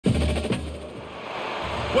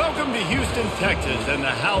Welcome to Houston, Texas, and the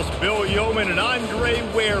house Bill Yeoman and Andre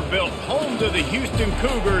Ware built, home to the Houston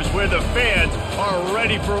Cougars, where the fans are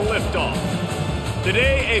ready for liftoff.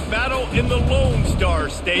 Today, a battle in the Lone Star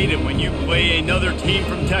State, and when you play another team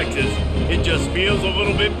from Texas, it just feels a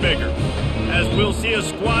little bit bigger. As we'll see a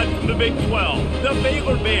squad from the Big 12, the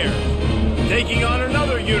Baylor Bears, taking on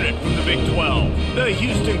another unit from the Big 12, the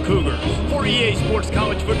Houston Cougars. For EA Sports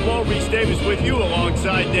College Football, Reese Davis with you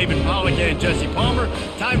alongside David Pollack and Jesse Palmer.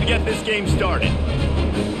 Time to get this game started.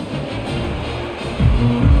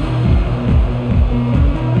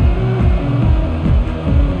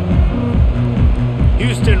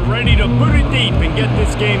 Houston ready to boot it deep and get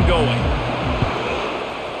this game going.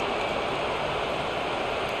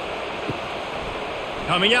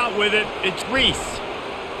 Coming out with it, it's Reese.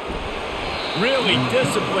 Really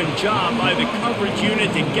disciplined job by the coverage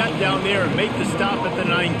unit to get down there and make the stop at the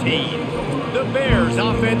 19. The Bears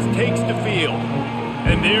offense takes the field.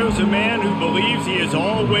 And there's a man who believes he is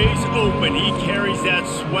always open. He carries that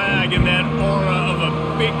swag and that aura of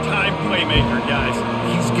a big-time playmaker, guys.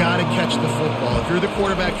 He's got to catch the football. If you're the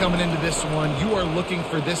quarterback coming into this one, you are looking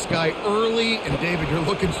for this guy early, and David, you're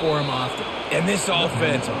looking for him often. And this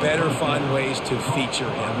offense better find ways to feature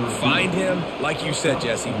him. Find him, like you said,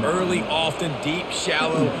 Jesse, early, often, deep,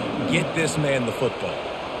 shallow. Get this man the football.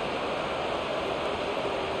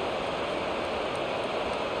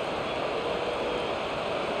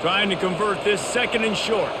 Trying to convert this second and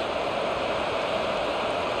short.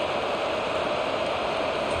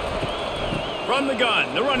 From the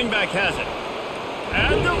gun, the running back has it.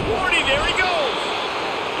 And the 40, there he goes.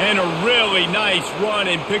 And a really nice run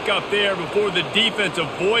and pick up there before the defense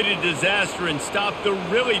avoided disaster and stopped the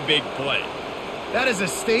really big play. That is a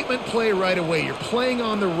statement play right away. You're playing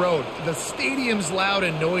on the road. The stadium's loud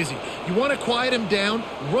and noisy. You want to quiet him down,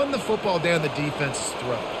 run the football down the defense's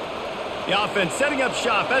throat. The offense setting up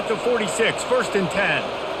shop at the 46, 1st and 10.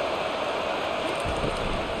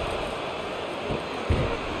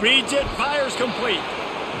 Reads it, fires complete.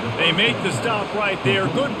 They make the stop right there.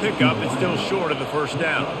 Good pickup. It's still short of the first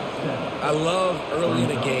down. I love early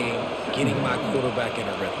in a game getting my quarterback in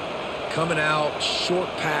a rhythm. Coming out, short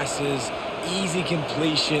passes, easy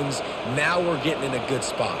completions. Now we're getting in a good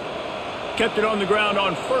spot. Kept it on the ground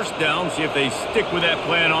on first down. See if they stick with that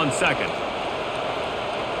plan on second.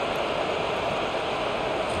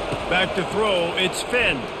 Back to throw, it's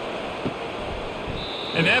Finn.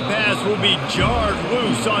 And that pass will be jarred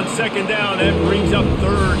loose on second down. That brings up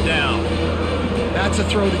third down. That's a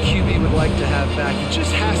throw the QB would like to have back. He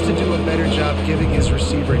just has to do a better job giving his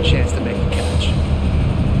receiver a chance to make the catch.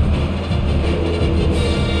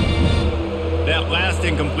 That last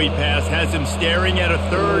incomplete pass has him staring at a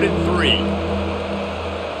 3rd and 3.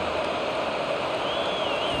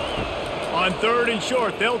 On 3rd and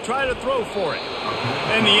short, they'll try to throw for it.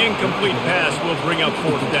 And the incomplete pass will bring up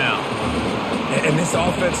 4th down. And this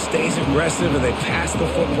offense stays aggressive and they pass the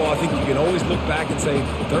football. I think you can always look back and say,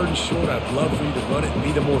 3rd and short, I'd love for you to run it and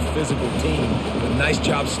be the more physical team. But nice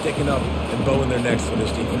job sticking up and bowing their necks for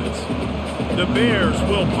this defense. The Bears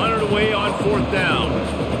will punt it away on 4th down.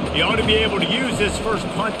 He ought to be able to use this first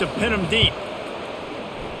punt to pin him deep.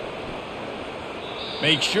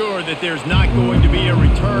 Make sure that there's not going to be a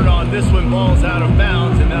return on this one. Ball's out of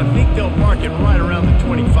bounds, and I think they'll mark it right around the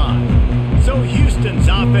 25. So Houston's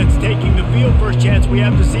offense taking the field. First chance we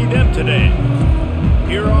have to see them today.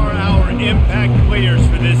 Here are our impact players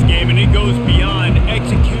for this game, and it goes beyond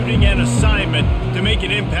executing an assignment to make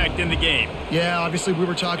an impact in the game. Yeah, obviously we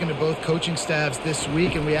were talking to both coaching staffs this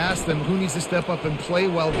week, and we asked them who needs to step up and play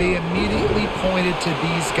well. They immediately pointed to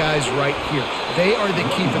these guys right here. They are the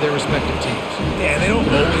key for their respective teams. Yeah, they don't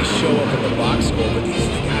always show up in the box score, but these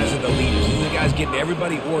are the guys that are the leaders. These are the guys getting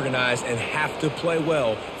everybody organized and have to play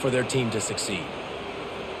well for their team to succeed.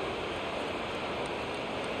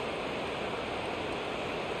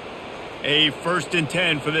 A 1st and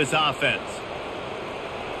 10 for this offense.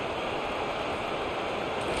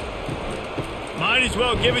 Might as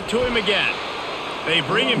well give it to him again. They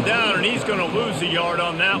bring him down, and he's going to lose a yard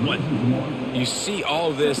on that one. You see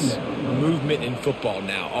all this movement in football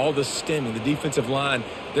now, all the stemming, the defensive line,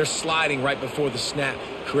 they're sliding right before the snap,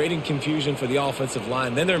 creating confusion for the offensive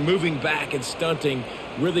line. Then they're moving back and stunting.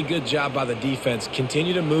 Really good job by the defense.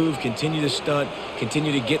 Continue to move, continue to stunt,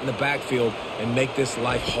 continue to get in the backfield and make this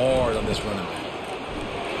life hard on this running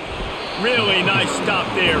back. Really nice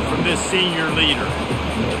stop there from this senior leader.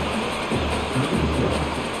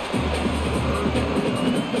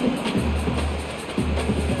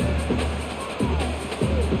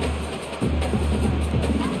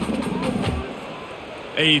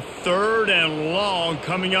 A 3rd and long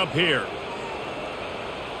coming up here.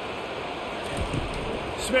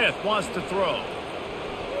 Smith wants to throw.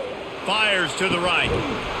 Fires to the right.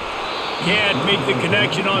 Can't make the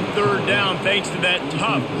connection on third down thanks to that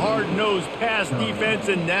tough, hard-nosed pass defense,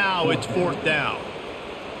 and now it's fourth down.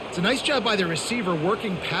 It's a nice job by the receiver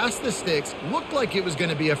working past the sticks. Looked like it was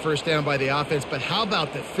going to be a first down by the offense, but how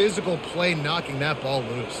about the physical play knocking that ball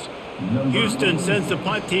loose? Houston sends the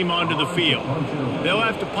punt team onto the field. They'll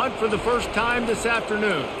have to punt for the first time this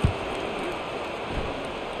afternoon.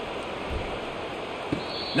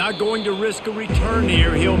 Not going to risk a return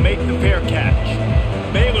here. He'll make the fair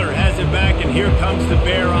catch. Baylor has it back, and here comes the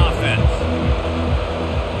Bear offense.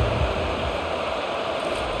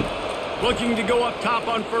 Looking to go up top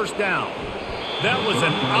on first down. That was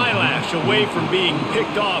an eyelash away from being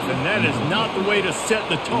picked off, and that is not the way to set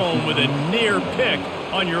the tone with a near pick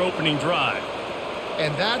on your opening drive.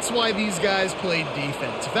 And that's why these guys played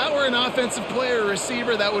defense. If that were an offensive player or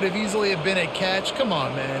receiver, that would have easily have been a catch. Come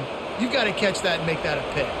on, man. You've got to catch that and make that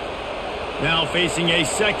a pick. Now facing a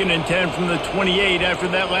 2nd and 10 from the 28 after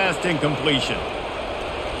that last incompletion.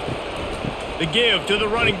 The give to the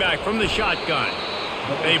running back from the shotgun.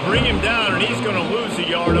 They bring him down, and he's going to lose a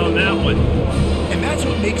yard on that one. And that's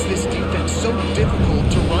what makes this defense so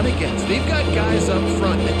difficult to run against. They've got guys up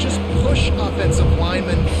front that just push offensive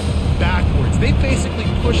linemen backwards. They basically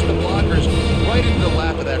push the blockers right into the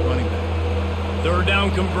lap of that running back. Third down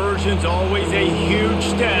conversion's always a huge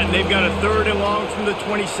stat. They've got a 3rd and long from the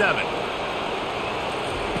 27.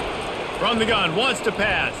 From the gun, wants to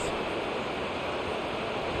pass.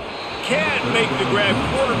 Can't make the grab.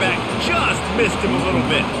 Quarterback just missed him a little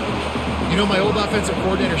bit. You know, my old offensive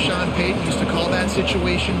coordinator, Sean Payton, used to call that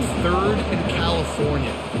situation 3rd and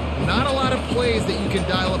California. Not a lot of plays that you can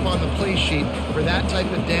dial up on the play sheet for that type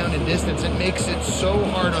of down and distance. It makes it so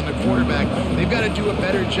hard on the quarterback. They've got to do a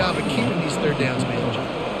better job of keeping these third downs managed.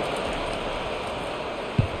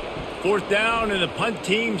 Fourth down, and the punt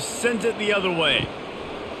team sends it the other way.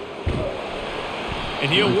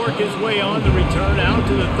 And he'll work his way on the return out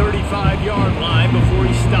to the 35-yard line before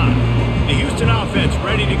he stopped. The Houston offense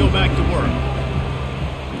ready to go back to work.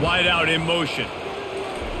 Wide out in motion.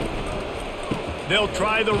 They'll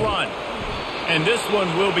try the run. And this one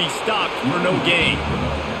will be stopped for no gain.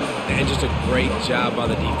 And just a great job by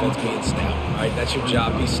the defense being stout. All right, that's your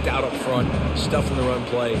job. Be stout up front, stuff in the run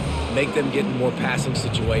play, make them get in more passing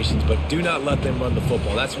situations, but do not let them run the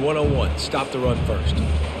football. That's 101. Stop the run first.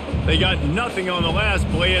 They got nothing on the last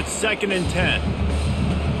play. It's 2nd and 10.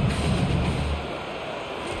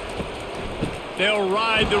 They'll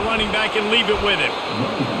ride the running back and leave it with him.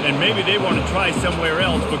 And maybe they want to try somewhere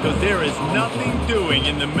else because there is nothing doing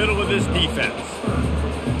in the middle of this defense.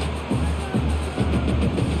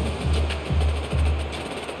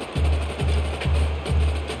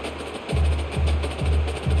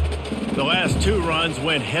 The last 2 runs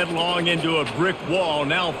went headlong into a brick wall.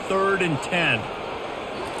 Now 3rd and 10.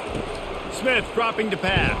 Smith dropping to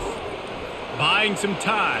pass. Buying some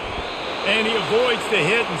time. And he avoids the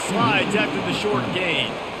hit and slides after the short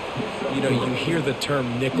gain. You know, you hear the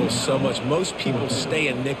term nickel so much. Most people stay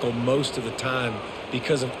in nickel most of the time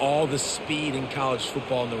because of all the speed in college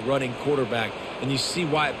football and the running quarterback. And you see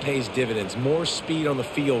why it pays dividends. More speed on the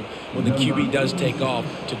field when the QB does take off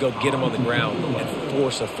to go get him on the ground and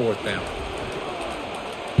force a 4th down.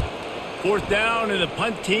 4th down, and the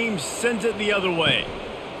punt team sends it the other way.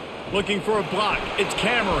 Looking for a block. It's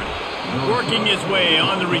Cameron. Working his way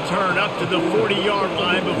on the return up to the 40-yard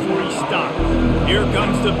line before he stopped. Here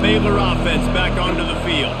comes the Baylor offense back onto the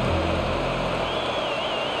field.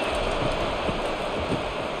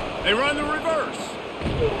 They run the reverse.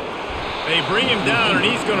 They bring him down, and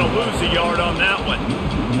he's going to lose a yard on that one.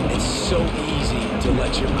 It's so easy to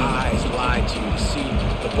let your eyes lie to you, to see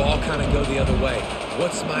the ball kind of go the other way.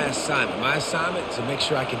 What's my assignment? My assignment is to make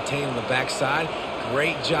sure I contain on the backside.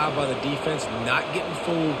 Great job by the defense, not getting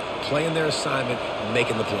fooled, playing their assignment,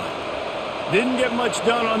 making the play. Didn't get much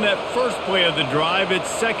done on that first play of the drive. It's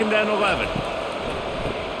 2nd and 11.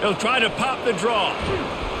 He'll try to pop the draw.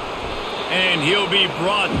 And he'll be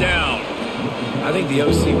brought down. I think the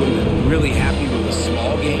OC would have been really happy with a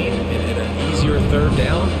small gain and an easier 3rd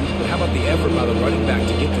down. But how about the effort by the running back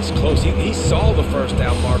to get this close? He saw the first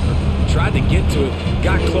down marker, tried to get to it,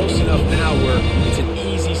 got close enough now where it's an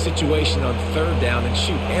easy situation on 3rd down and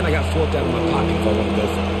shoot. And I got 4th down in my pocket if I want to go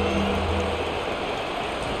for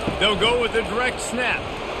it. They'll go with a direct snap.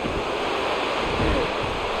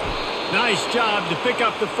 Nice job to pick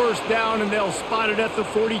up the first down, and they'll spot it at the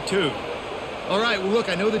 42. All right, well, look,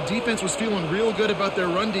 I know the defense was feeling real good about their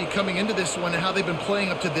run D coming into this one and how they've been playing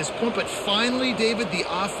up to this point, but finally, David, the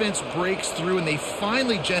offense breaks through and they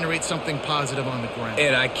finally generate something positive on the ground.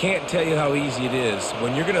 And I can't tell you how easy it is.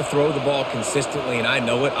 When you're going to throw the ball consistently, and I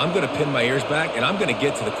know it, I'm going to pin my ears back and I'm going to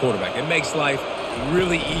get to the quarterback. It makes life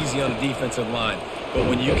really easy on the defensive line. But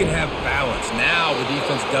when you can have balance, now the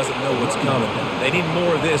defense doesn't know what's coming. They need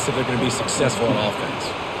more of this if they're going to be successful on offense.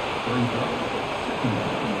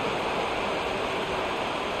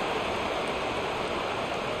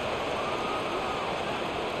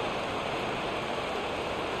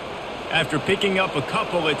 After picking up a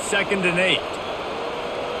couple, it's 2nd and 8.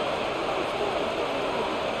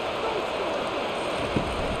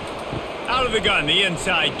 Out of the gun, the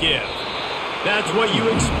inside give. That's what you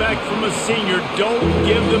expect from a senior. Don't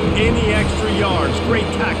give them any extra yards. Great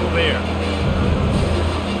tackle there.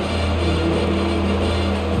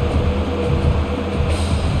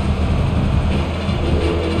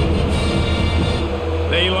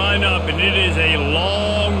 They line up, and it is a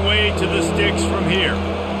long way to the sticks from here.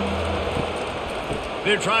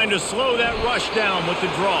 They're trying to slow that rush down with the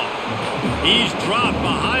draw. He's dropped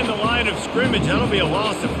behind the line of scrimmage. That'll be a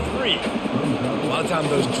loss of 3. A lot of times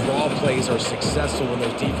those draw plays are successful when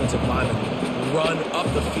those defensive linemen run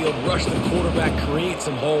up the field, rush the quarterback, create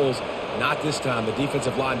some holes. Not this time. The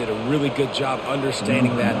defensive line did a really good job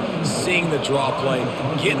understanding that, seeing the draw play,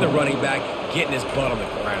 getting the running back, getting his butt on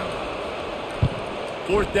the ground.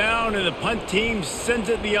 4th down, and the punt team sends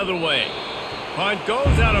it the other way. Punt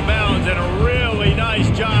goes out of bounds, and a really nice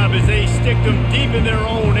job as they stick them deep in their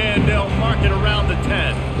own end. They'll mark it around the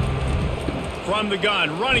 10. From the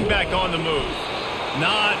gun, running back on the move.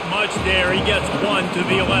 Not much there. He gets 1 to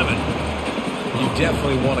the 11. You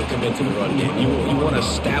definitely want to commit to the run game. You want to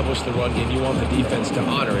establish the run game. You want the defense to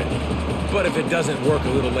honor it. But if it doesn't work a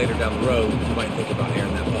little later down the road, you might think about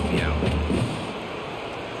airing that puppy out.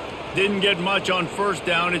 Didn't get much on 1st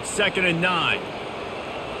down. It's 2nd and 9.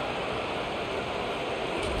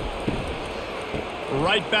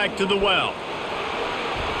 Right back to the well.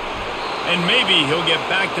 And maybe he'll get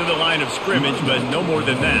back to the line of scrimmage, but no more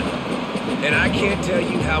than that. And I can't tell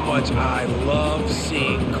you how much I love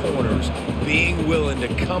seeing corners being willing to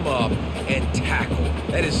come up and tackle.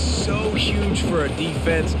 That is so huge for a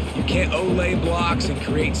defense. You can't olay blocks and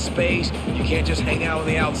create space. You can't just hang out on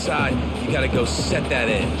the outside. You got to go set that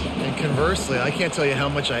edge. And conversely, I can't tell you how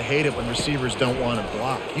much I hate it when receivers don't want to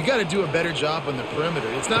block. You got to do a better job on the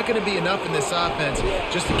perimeter. It's not going to be enough in this offense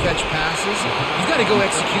just to catch passes. You've got to go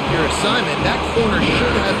execute your assignment. That corner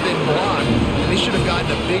should have been blocked, and they should have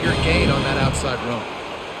gotten a bigger gain on that outside run.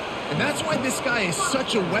 And that's why this guy is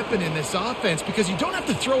such a weapon in this offense, because you don't have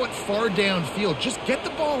to throw it far downfield. Just get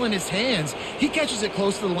the ball in his hands. He catches it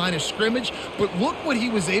close to the line of scrimmage, but look what he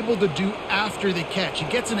was able to do after the catch. He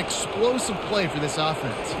gets an explosive play for this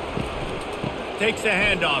offense. Takes the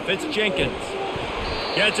handoff. It's Jenkins.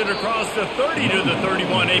 Gets it across the 30 to the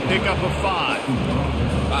 31. A pickup of 5.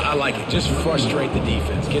 I like it. Just frustrate the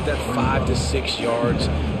defense. Get that 5 to 6 yards.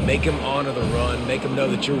 Make them honor the run. Make them know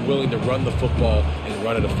that you're willing to run the football and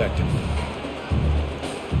run it effectively.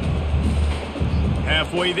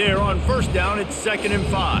 Halfway there on 1st down, it's 2nd and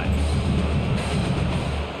 5.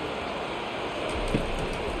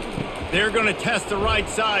 They're going to test the right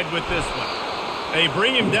side with this one. They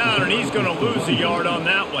bring him down, and he's going to lose a yard on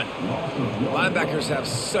that one. Linebackers have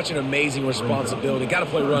such an amazing responsibility. Got to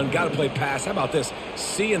play run, got to play pass. How about this?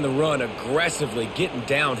 Seeing the run aggressively, getting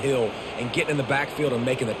downhill, and getting in the backfield and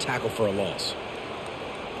making the tackle for a loss.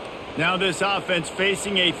 Now this offense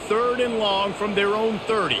facing a 3rd and long from their own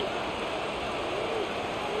 30.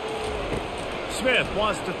 Smith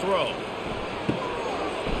wants to throw.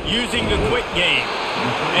 Using the quick game.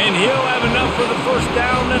 And he'll have enough for the 1st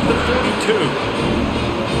down at the 42.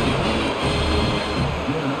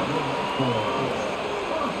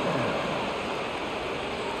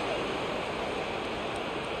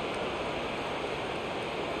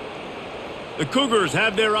 The Cougars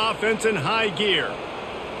have their offense in high gear.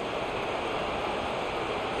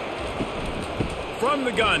 From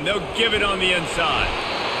the gun, they'll give it on the inside.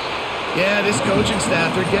 Yeah, this coaching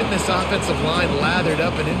staff, they're getting this offensive line lathered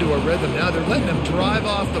up and into a rhythm. Now they're letting them drive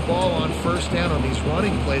off the ball on 1st down on these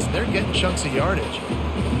running plays, and they're getting chunks of yardage.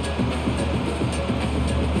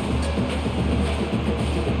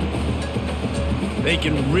 They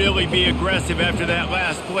can really be aggressive after that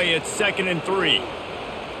last play. It's 2nd and 3.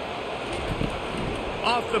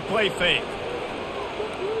 Off the play fake.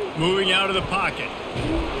 Moving out of the pocket.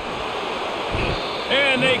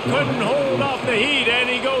 And they couldn't hold off the heat, and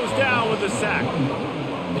he goes down with a sack.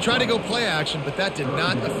 tried to go play action, but that did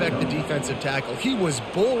not affect the defensive tackle. He was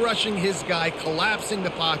bull rushing his guy, collapsing the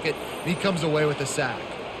pocket, and he comes away with a sack.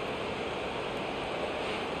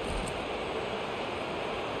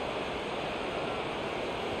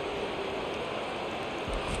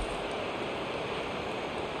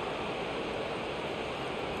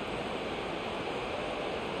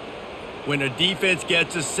 When a defense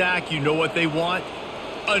gets a sack, you know what they want?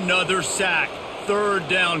 Another sack. Third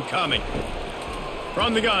down coming.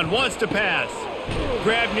 From the gun, wants to pass.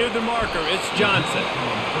 Grab near the marker, it's Johnson.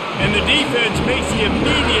 And the defense makes the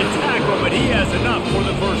immediate tackle, but he has enough for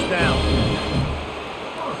the first down.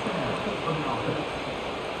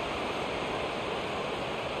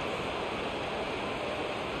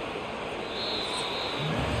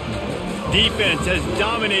 Defense has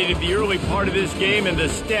dominated the early part of this game, and the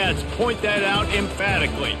stats point that out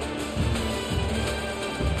emphatically.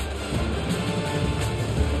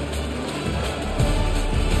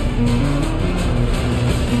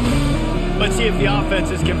 Let's see if the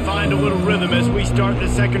offenses can find a little rhythm as we start the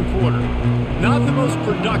second quarter. Not the most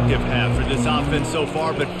productive half for this offense so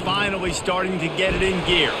far, but finally starting to get it in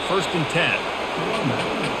gear. 1st and 10.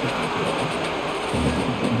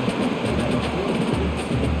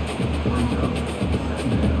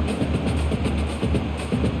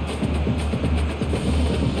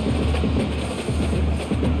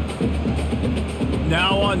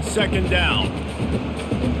 Now on 2nd down.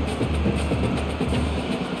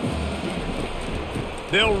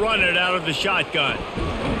 They'll run it out of the shotgun.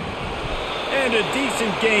 And a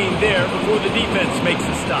decent gain there before the defense makes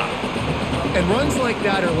a stop. And runs like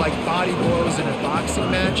that are like body blows in a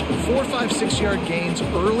boxing match. 4, 5, 6-yard gains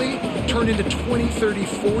early turn into 20, 30,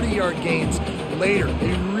 40-yard gains later.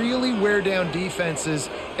 They really wear down defenses,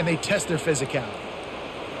 and they test their physicality.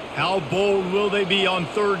 How bold will they be on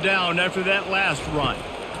 3rd down after that last run?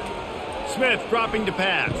 Smith dropping to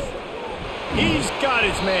pass. He's got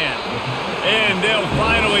his man. And they'll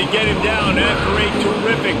finally get him down after a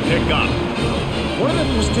terrific pickup. One of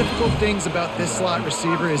the most difficult things about this slot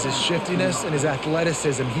receiver is his shiftiness and his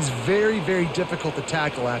athleticism. He's very, very difficult to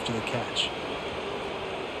tackle after the catch.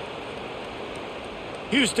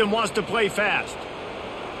 Houston wants to play fast.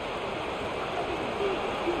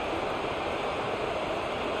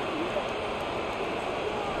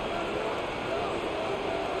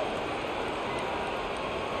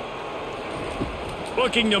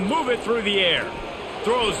 Looking to move it through the air.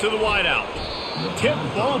 Throws to the wideout. Tip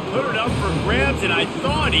ball, put it up for grabs, and I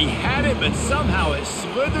thought he had it, but somehow it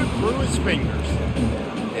slithered through his fingers.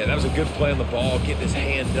 Yeah, that was a good play on the ball, getting his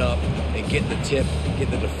hand up and getting the tip, getting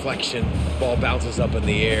the deflection. Ball bounces up in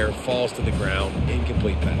the air, falls to the ground,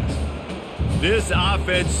 incomplete pass. This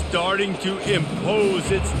offense starting to impose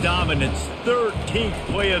its dominance. 13th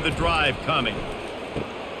play of the drive coming.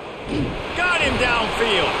 Got him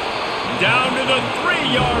downfield. Down to the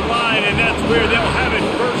 3-yard line, and that's where they'll have it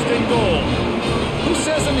 1st and goal. Who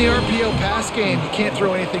says in the RPO pass game you can't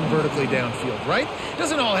throw anything vertically downfield, right? It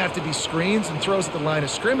doesn't all have to be screens and throws at the line of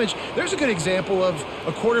scrimmage. There's a good example of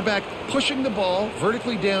a quarterback pushing the ball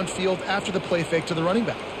vertically downfield after the play fake to the running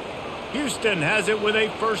back. Houston has it with a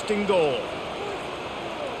 1st and goal.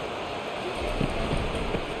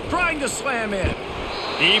 Trying to slam in.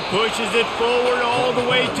 He pushes it forward all the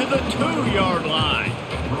way to the 2-yard line.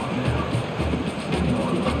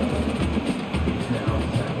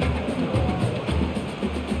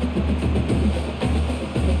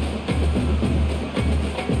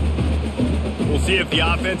 We'll see if the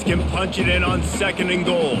offense can punch it in on 2nd and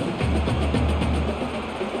goal.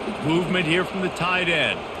 Movement here from the tight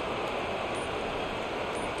end.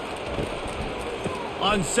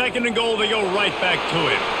 On 2nd and goal, they go right back to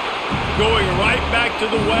him. Going right back to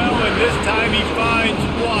the well, and this time he finds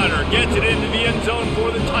water. Gets it into the end zone for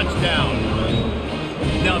the touchdown.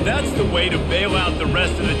 Now that's the way to bail out the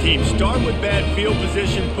rest of the team. Start with bad field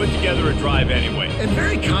position, put together a drive anyway. And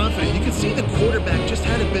very confident. You could see the quarterback just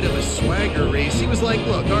had a bit of a swagger race. He was like,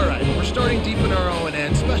 look, all right, we're starting deep in our own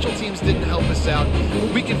end. Special teams didn't help us out.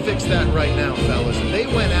 We can fix that right now, fellas. And they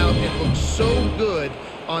went out and looked so good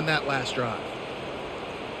on that last drive.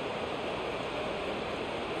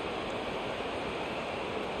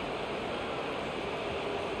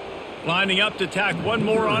 Lining up to tack one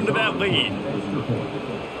more onto that lead.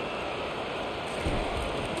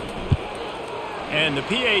 And the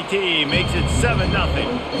PAT makes it 7-0.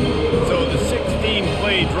 So the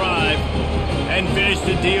 16-play drive and finish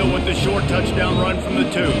the deal with the short touchdown run from the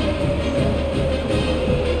 2.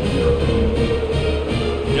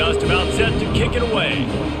 Just about set to kick it away.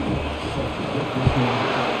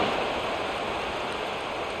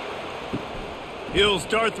 He'll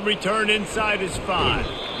start the return inside his 5.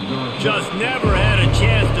 Just never had a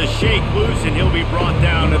chance to shake loose, and he'll be brought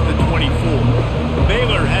down at the 24.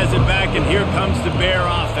 Baylor has it back, and here comes the Bear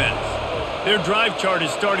offense. Their drive chart is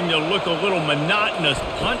starting to look a little monotonous.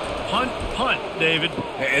 Punt, punt, punt, David.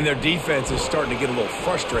 And their defense is starting to get a little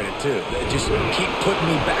frustrated, too. They just keep putting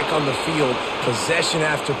me back on the field, possession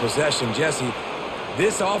after possession. Jesse,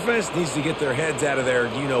 this offense needs to get their heads out of their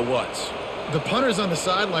you-know-whats. The punter's on the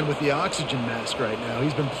sideline with the oxygen mask right now.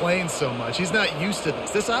 He's been playing so much. He's not used to this.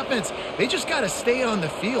 This offense, they just got to stay on the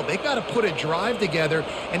field. They've got to put a drive together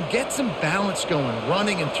and get some balance going,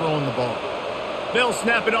 running and throwing the ball. They'll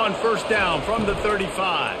snap it on first down from the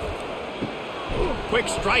 35. Quick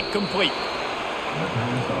strike complete.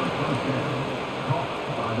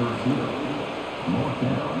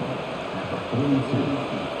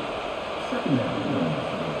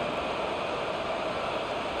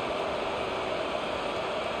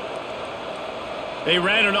 They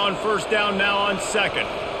ran it on first down, now on second.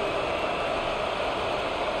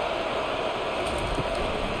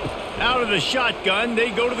 Out of the shotgun,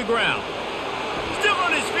 they go to the ground. Still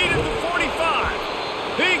on his feet at the 45.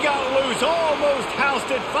 He got loose, almost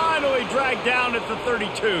housed it, finally dragged down at the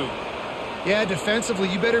 32. Yeah, defensively,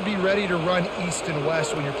 you better be ready to run east and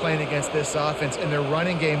west when you're playing against this offense in their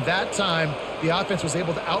running game. That time, the offense was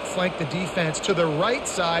able to outflank the defense to the right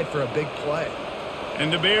side for a big play.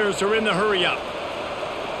 And the Bears are in the hurry-up.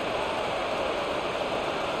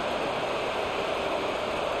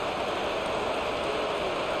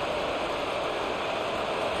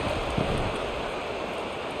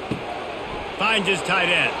 Finds his tight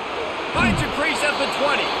end. Finds a crease at the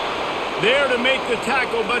 20. There to make the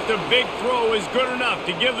tackle, but the big throw is good enough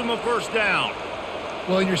to give them a first down.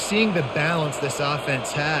 Well, you're seeing the balance this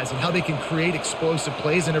offense has and how they can create explosive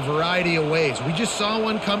plays in a variety of ways. We just saw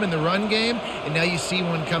one come in the run game, and now you see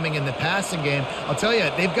one coming in the passing game. I'll tell you,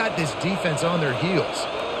 they've got this defense on their heels.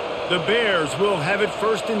 The Bears will have it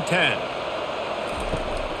first and 10.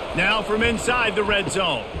 Now from inside the red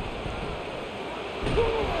zone.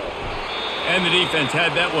 And the defense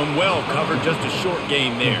had that one well covered, just a short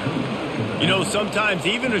gain there. You know, sometimes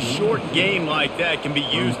even a short game like that can be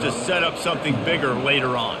used to set up something bigger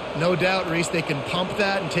later on. No doubt, Reese, they can pump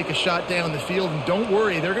that and take a shot down the field. And don't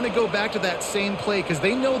worry, they're going to go back to that same play because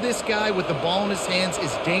they know this guy with the ball in his hands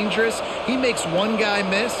is dangerous. He makes one guy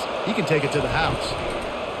miss, he can take it to the house.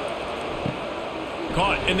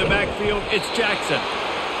 Caught in the backfield, it's Jackson.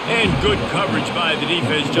 And good coverage by the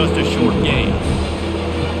defense, just a short gain.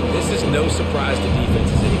 This is no surprise to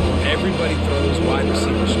defenses anymore. Everybody throws wide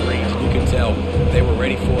receiver screens. You can tell they were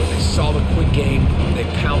ready for it. They saw the quick game. They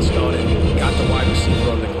pounced on it, got the wide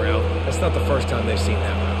receiver on the ground. That's not the first time they've seen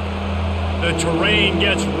that route. The terrain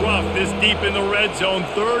gets rough this deep in the red zone.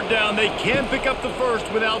 Third down, they can pick up the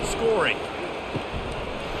first without scoring.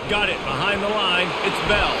 Got it behind the line. It's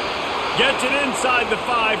Bell. Gets it inside the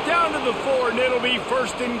 5, down to the 4, and it'll be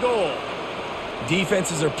first and goal.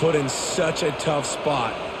 Defenses are put in such a tough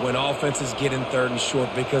spot when offenses get in third and short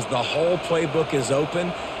because the whole playbook is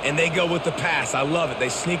open and they go with the pass. I love it. They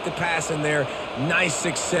sneak the pass in there. Nice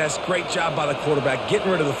success. Great job by the quarterback getting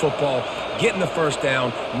rid of the football, getting the first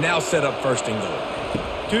down, now set up first and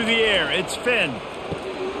goal. To the air, it's Finn.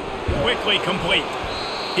 Quickly complete.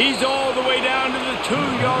 He's all the way down to the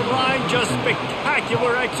 2-yard line. Just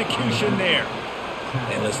spectacular execution there.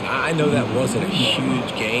 And listen, I know that wasn't a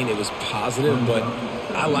huge gain. It was positive, but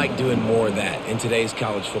I like doing more of that in today's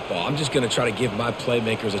college football. I'm just going to try to give my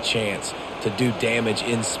playmakers a chance to do damage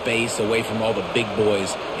in space away from all the big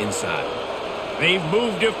boys inside. They've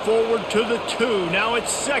moved it forward to the 2. Now it's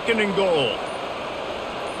second and goal.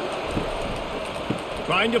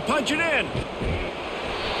 Trying to punch it in.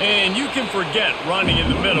 And you can forget running in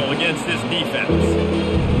the middle against this defense.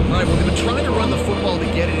 All right, well, they've been trying to run the football to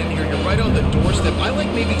get it in here. You're right on the doorstep. I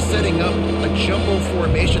like maybe setting up a jumbo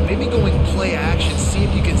formation, maybe going play action, see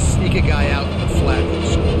if you can sneak a guy out in the flat for the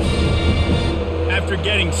score. After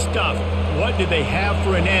getting stuffed, what do they have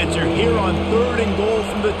for an answer here on third and goal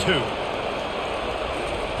from the 2?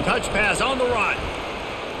 Touch pass on the run.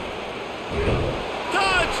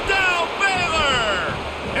 Touchdown, Baylor!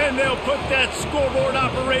 And they'll put that scoreboard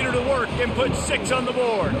operator to work and put 6 on the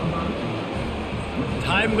board.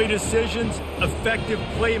 Timely decisions, effective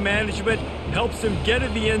play management helps them get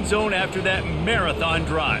in the end zone after that marathon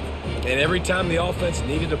drive. And every time the offense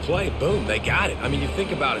needed to play, boom, they got it. I mean, you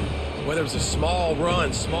think about it. Whether it was a small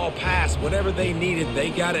run, small pass, whatever they needed, they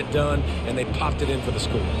got it done, and they popped it in for the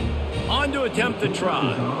score. On to attempt the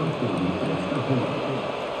try.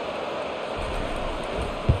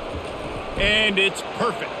 And it's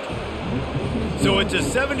perfect. So it's a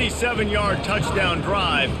 77-yard touchdown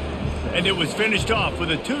drive, and it was finished off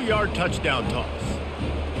with a 2-yard touchdown toss.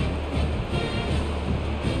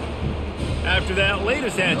 After that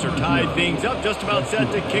latest answer tied things up, just about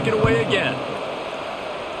set to kick it away again.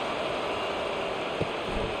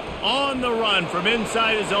 On the run from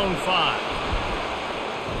inside his own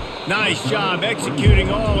 5. Nice job executing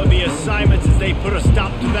all of the assignments as they put a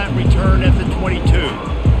stop to that return at the 22.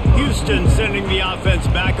 Houston sending the offense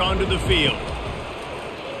back onto the field.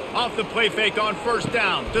 Off the play fake on first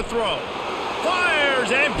down to throw.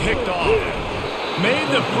 Fires and picked off. Made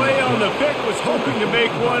the play on the pick, was hoping to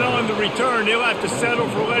make one on the return. He'll have to settle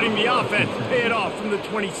for letting the offense pay it off from the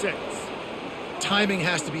 26. Timing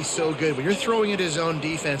has to be so good. When you're throwing at his own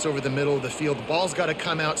defense over the middle of the field, the ball's got to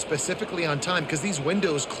come out specifically on time because these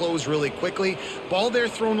windows close really quickly. Ball there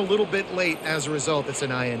thrown a little bit late. As a result, it's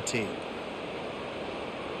an INT.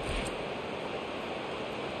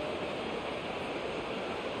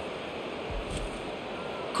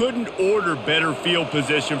 Couldn't order better field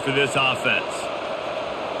position for this offense.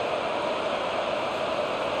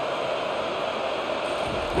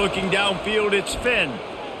 Looking downfield, it's Finn.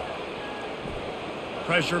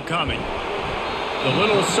 Pressure coming. The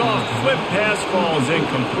little soft flip pass falls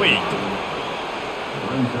incomplete.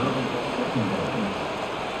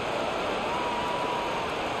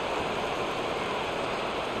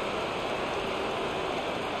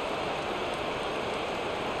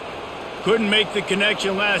 Couldn't make the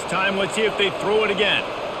connection last time. Let's see if they throw it again.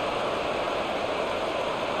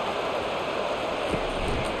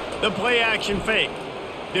 The play action fake.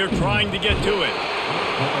 They're trying to get to it.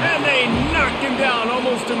 And they knocked him down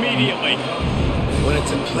almost immediately. When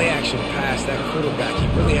it's a play-action pass, that quarterback, he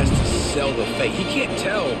really has to sell the fake. He can't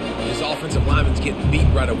tell his offensive lineman's getting beat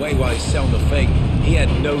right away while he's selling the fake. He had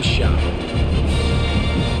no shot.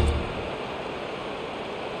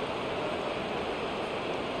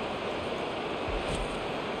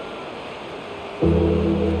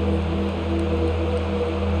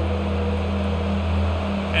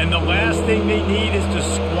 And the last thing they need is to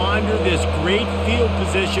squander this great field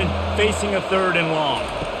position facing a 3rd and long.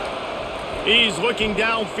 He's looking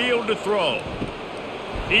downfield to throw.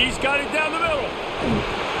 He's got it down the middle.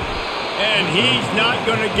 And he's not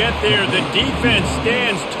going to get there. The defense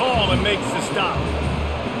stands tall and makes the stop.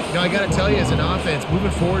 You know, I got to tell you, as an offense,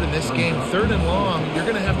 moving forward in this game, 3rd and long, you're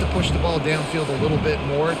going to have to push the ball downfield a little bit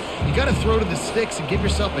more. You got to throw to the sticks and give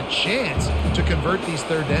yourself a chance to convert these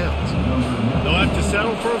 3rd downs. They'll have to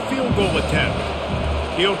settle for a field goal attempt.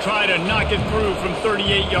 He'll try to knock it through from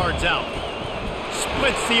 38 yards out.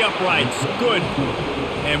 Splits the uprights. Good.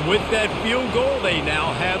 And with that field goal, they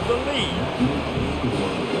now have the lead.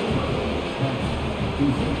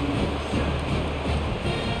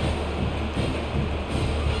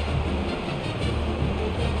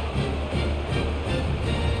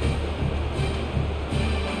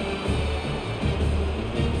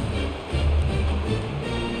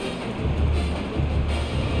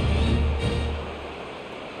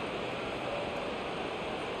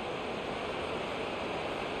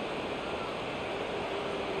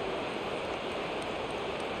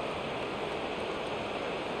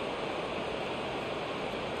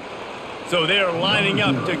 So they're lining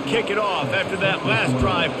up to kick it off after that last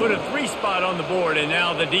drive. Put a 3-spot on the board, and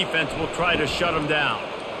now the defense will try to shut them down.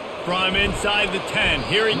 From inside the 10,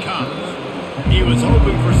 here he comes. He was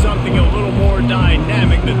hoping for something a little more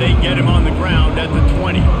dynamic, that they get him on the ground at the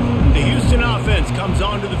 20. The Houston offense comes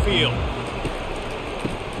onto the field.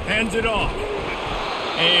 Hands it off.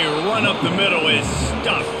 A run up the middle is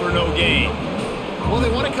stuffed for no gain. Well,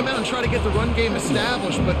 they want to come out and try to get the run game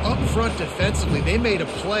established, but up front defensively, they made a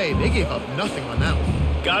play. They gave up nothing on that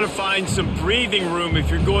one. Got to find some breathing room if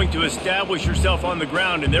you're going to establish yourself on the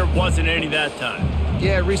ground, and there wasn't any that time.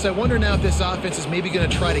 Yeah, Reese, I wonder now if this offense is maybe going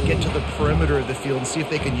to try to get to the perimeter of the field and see if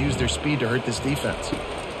they can use their speed to hurt this defense.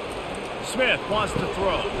 Smith wants to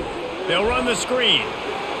throw. They'll run the screen.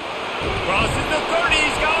 Crosses the 30,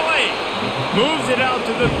 he's got away. Moves it out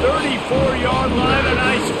to the 34-yard line. A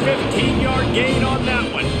nice 15-yard gain on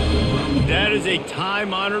that one. That is a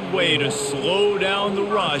time-honored way to slow down the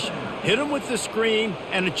rush, hit him with the screen,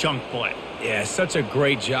 and a chunk play. Yeah, such a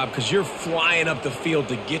great job because you're flying up the field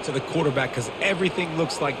to get to the quarterback because everything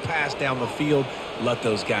looks like pass down the field. Let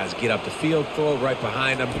those guys get up the field, throw it right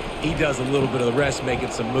behind him. He does a little bit of the rest, making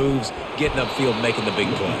some moves, getting upfield, making the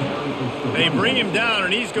big play. They bring him down,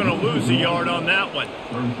 and he's going to lose a yard on that one.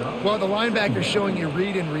 Well, the linebacker's showing you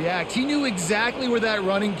read and react. He knew exactly where that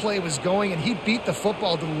running play was going, and he beat the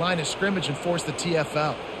football to the line of scrimmage and forced the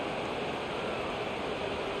TFL.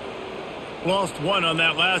 Lost one on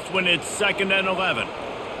that last one. It's 2nd and 11.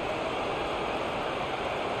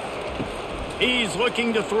 He's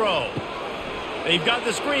looking to throw. They've got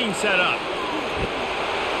the screen set up.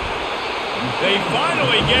 They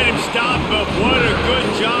finally get him stopped, but what a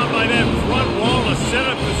good job by that front wall to set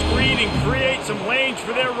up the screen and create some lanes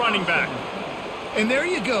for their running back. And there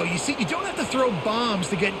you go. You see, you don't have to throw bombs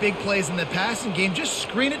to get big plays in the passing game. Just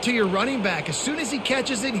screen it to your running back. As soon as he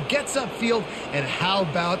catches it, he gets upfield. And how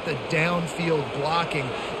about the downfield blocking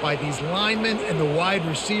by these linemen and the wide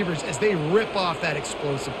receivers as they rip off that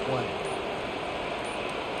explosive play?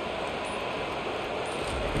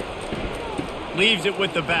 Leaves it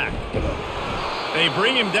with the back. They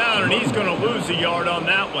bring him down, and he's going to lose a yard on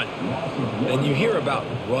that one. And you hear about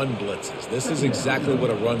run blitzes. This is exactly what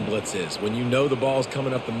a run blitz is. When you know the ball's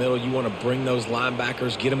coming up the middle, you want to bring those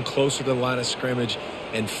linebackers, get them closer to the line of scrimmage,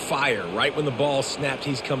 and fire. Right when the ball snapped,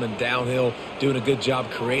 he's coming downhill, doing a good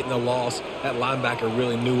job creating the loss. That linebacker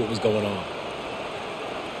really knew what was going on.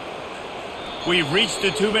 We've reached the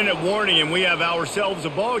 2-minute warning, and we have ourselves a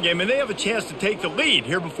ball game, and they have a chance to take the lead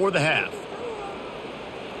here before the half.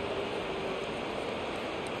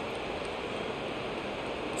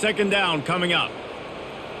 Second down coming up.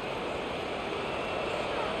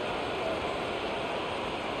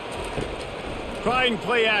 Trying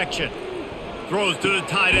play action. Throws to the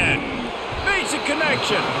tight end. Makes a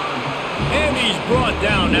connection. And he's brought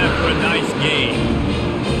down after a nice gain.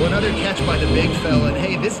 Well, another catch by the big fella. And,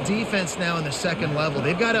 hey, this defense now in the second level,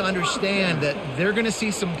 they've got to understand that they're going to see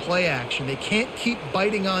some play action. They can't keep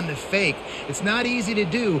biting on the fake. It's not easy to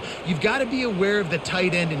do. You've got to be aware of the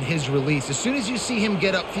tight end and his release. As soon as you see him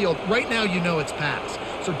get upfield, right now you know it's pass.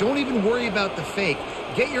 So don't even worry about the fake.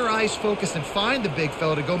 Get your eyes focused and find the big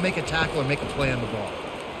fella to go make a tackle and make a play on the ball.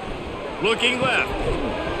 Looking left.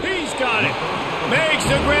 He's got it. Makes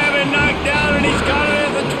the grab and knocked down, and he's got it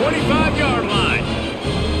at the 25-yard line.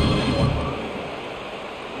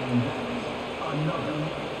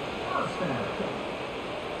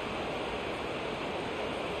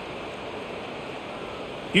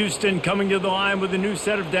 Houston coming to the line with a new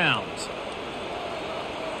set of downs.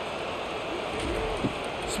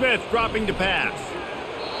 Smith dropping to pass.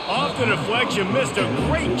 Off the deflection, missed a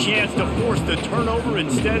great chance to force the turnover.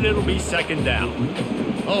 Instead, it'll be second down.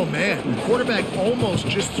 Oh, man, the quarterback almost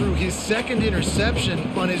just threw his second interception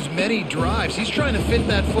on as many drives. He's trying to fit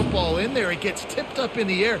that football in there. It gets tipped up in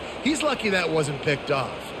the air. He's lucky that wasn't picked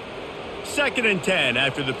off. 2nd and 10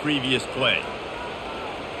 after the previous play.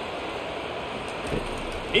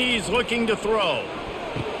 He's looking to throw.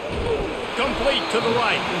 Complete to the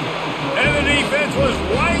right. And the defense was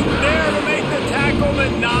right there to make the tackle,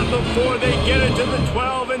 but not before they get it to the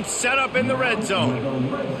 12 and set up in the red zone.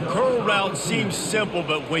 Curl route seems simple,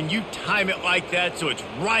 but when you time it like that so it's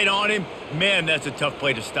right on him, man, that's a tough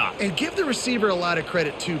play to stop. And give the receiver a lot of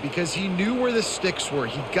credit, too, because he knew where the sticks were.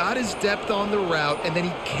 He got his depth on the route, and then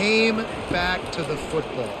he came back to the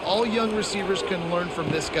football. All young receivers can learn from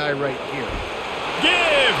this guy right here.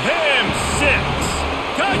 Give him 6.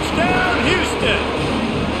 Touchdown, Houston.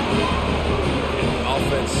 And the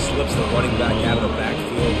offense slips the running back out of the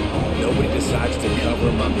backfield. Nobody decides to cover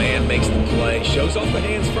him. My man makes the play. Shows off the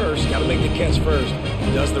hands first. Got to make the catch first.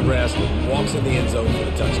 Does the rest. Walks in the end zone for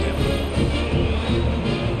the touchdown.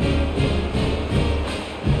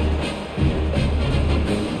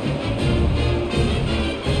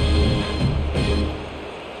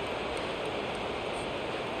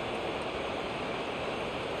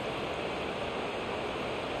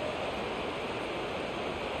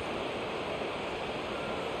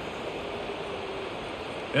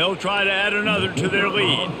 They'll try to add another to their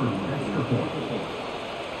lead.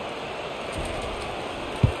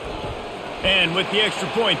 And with the extra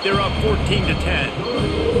point, they're up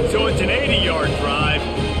 14-10. So it's an 80-yard drive,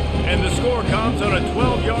 and the score comes on a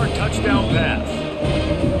 12-yard touchdown pass.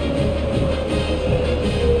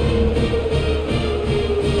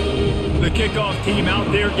 The kickoff team out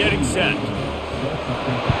there getting set.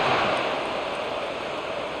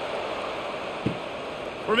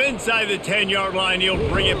 From inside the 10-yard line, he'll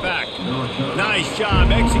bring it back. Nice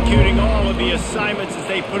job executing all of the assignments as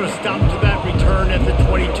they put a stop to that return at the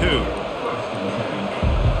 22.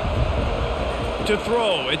 To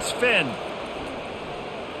throw, it's Finn.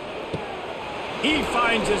 He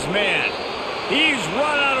finds his man. He's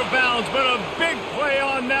run out of bounds, but a big play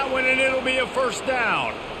on that one, and it'll be a first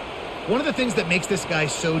down. One of the things that makes this guy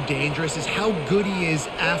so dangerous is how good he is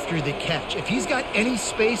after the catch. If he's got any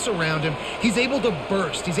space around him, he's able to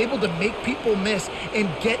burst. He's able to make people miss and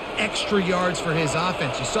get extra yards for his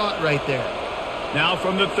offense. You saw it right there. Now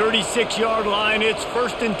from the 36-yard line, it's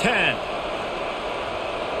 1st and 10.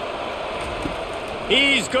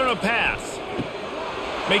 He's going to pass.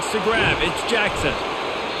 Makes the grab. It's Jackson.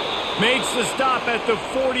 Makes the stop at the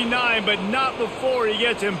 49, but not before he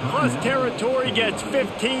gets in plus territory, gets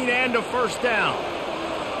 15 and a first down.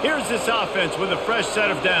 Here's this offense with a fresh set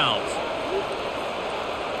of downs.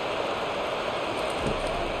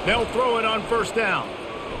 They'll throw it on first down.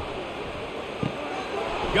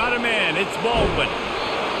 Got a man. It's Baldwin.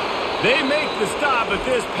 They make the stop, but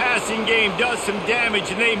this passing game does some damage,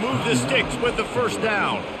 and they move the sticks with the first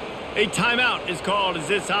down. A timeout is called as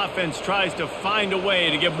this offense tries to find a way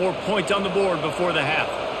to get more points on the board before the half.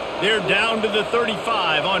 They're down to the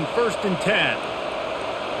 35 on 1st and 10.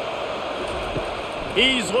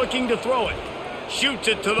 He's looking to throw it. Shoots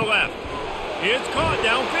it to the left. It's caught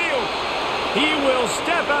downfield. He will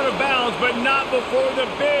step out of bounds, but not before the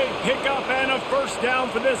big pickup and a first down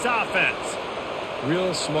for this offense.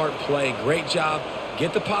 Real smart play. Great job.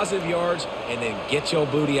 Get the positive yards and then get your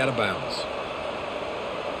booty out of bounds.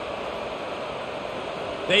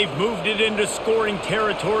 They've moved it into scoring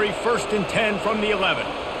territory. 1st and 10 from the 11.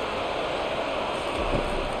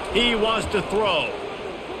 He wants to throw.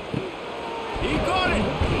 He got it.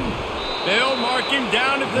 They'll mark him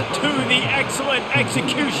down at the 2. The excellent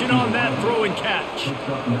execution on that throw and catch.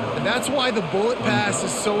 And that's why the bullet pass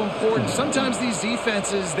is so important. Sometimes these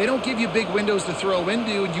defenses, they don't give you big windows to throw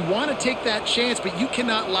into, and you want to take that chance, but you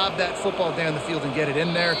cannot lob that football down the field and get it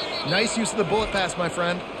in there. Nice use of the bullet pass, my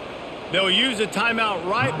friend. They'll use a timeout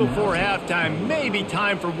right before halftime. Maybe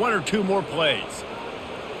time for 1 or 2 more plays.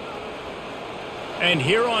 And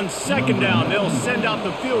here on 2nd down, they'll send out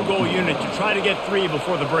the field goal unit to try to get 3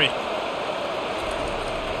 before the break.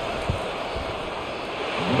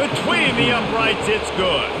 Between the uprights, it's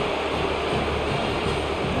good.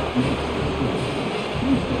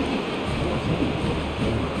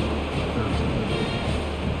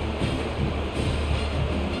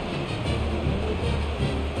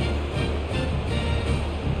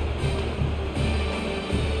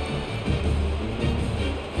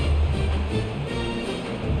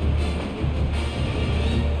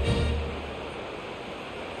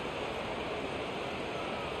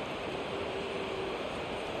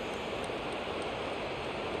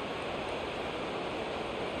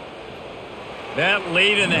 That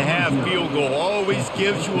late in the half field goal always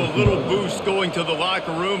gives you a little boost going to the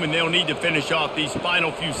locker room, and they'll need to finish off these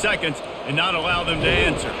final few seconds and not allow them to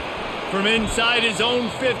answer. From inside his own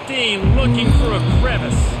 15, looking for a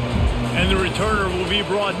crevice. And the returner will be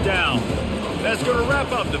brought down. That's going to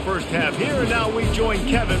wrap up the first half here, and now we join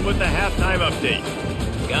Kevin with the halftime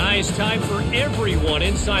update. Guys, time for everyone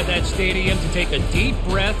inside that stadium to take a deep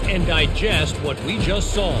breath and digest what we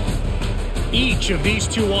just saw. Each of these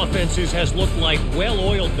two offenses has looked like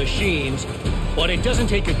well-oiled machines, but it doesn't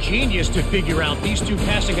take a genius to figure out these two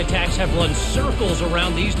passing attacks have run circles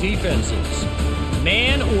around these defenses.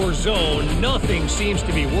 Man or zone, nothing seems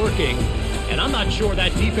to be working, and I'm not sure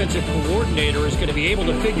that defensive coordinator is going to be able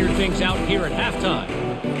to figure things out here at halftime.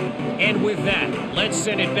 And with that, let's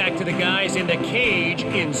send it back to the guys in the cage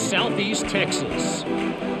in Southeast Texas.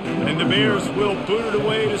 And the Bears will boot it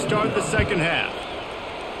away to start the second half.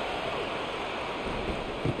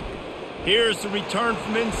 Here's the return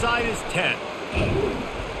from inside his 10.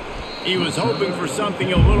 He was hoping for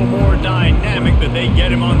something a little more dynamic, but they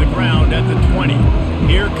get him on the ground at the 20.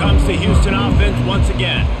 Here comes the Houston offense once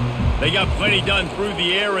again. They got plenty done through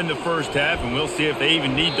the air in the first half, and we'll see if they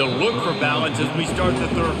even need to look for balance as we start the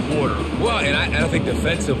third quarter. Well, and I think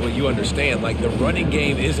defensively, you understand, like the running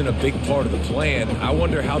game isn't a big part of the plan. I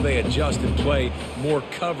wonder how they adjust and play more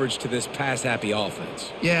coverage to this pass-happy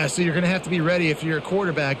offense. Yeah, so you're going to have to be ready if you're a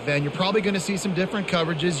quarterback then. You're probably going to see some different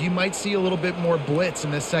coverages. You might see a little bit more blitz in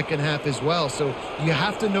the second half as well, so you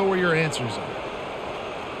have to know where your answers are.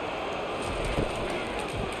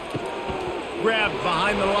 Grabbed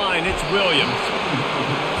behind the line, it's Williams.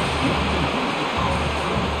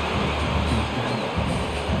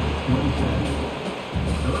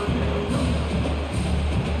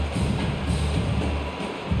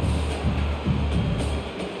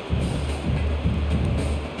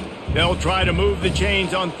 They'll try to move the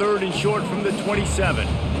chains on 3rd and short from the 27.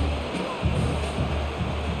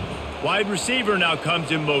 Wide receiver now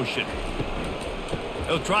comes in motion.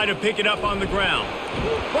 He'll try to pick it up on the ground.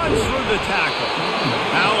 Runs through the tackle.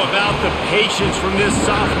 How about the patience from this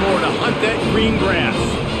sophomore to hunt that green grass?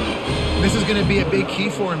 This is going to be a big key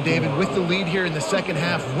for him, David, with the lead here in the second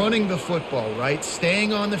half, running the football, right?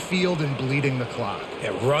 Staying on the field and bleeding the clock.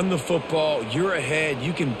 Yeah, run the football. You're ahead.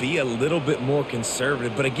 You can be a little bit more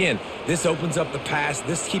conservative. But again, this opens up the pass.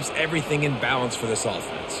 This keeps everything in balance for this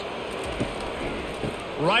offense.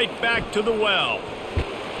 Right back to the well.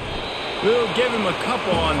 We'll give him a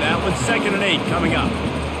couple on that with 2nd and 8 coming up.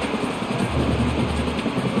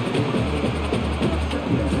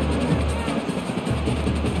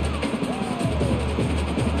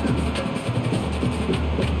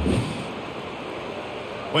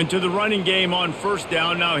 Went to the running game on first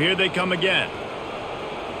down. Now here they come again.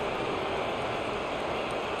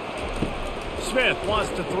 Smith wants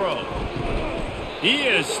to throw. He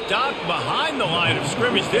is stopped behind the line of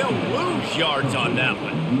scrimmage. They'll lose yards on that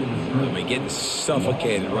one. I mean, getting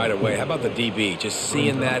suffocated right away. How about the DB? Just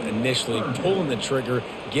seeing that initially, pulling the trigger,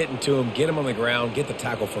 getting to him, get him on the ground, get the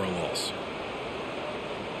tackle for a loss.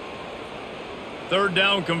 Third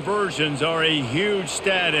down conversions are a huge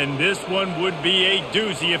stat, and this one would be a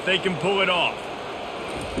doozy if they can pull it off.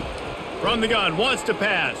 From the gun, wants to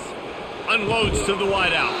pass. Unloads to the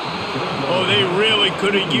wideout. Oh, they really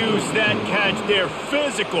could have used that catch there.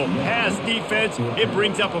 Physical pass defense. It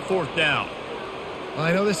brings up a fourth down.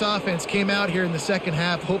 I know this offense came out here in the second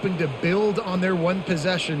half hoping to build on their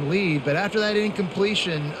one-possession lead, but after that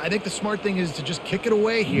incompletion, I think the smart thing is to just kick it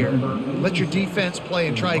away here. Let your defense play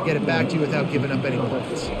and try to get it back to you without giving up any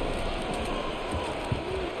points.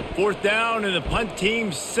 Fourth down, and the punt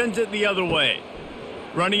team sends it the other way.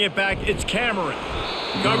 Running it back, it's Cameron.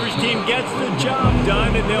 Coverage team gets the job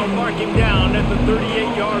done, and they'll mark him down at the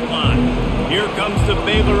 38-yard line. Here comes the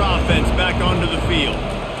Baylor offense back onto the field.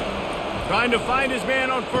 Trying to find his man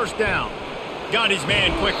on first down. Got his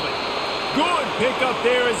man quickly. Good pickup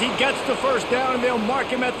there as he gets the first down, and they'll mark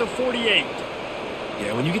him at the 48.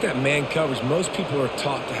 Yeah, when you get that man coverage, most people are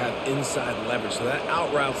taught to have inside leverage. So that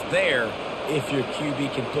out route's there if your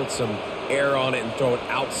QB can put some air on it and throw it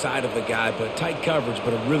outside of the guy. But tight coverage,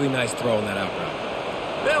 but a really nice throw on that out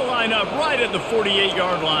route. They'll line up right at the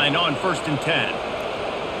 48-yard line on 1st and 10.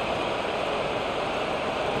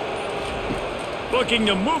 Looking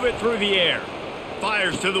to move it through the air.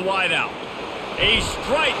 Fires to the wideout. A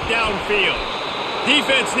strike downfield.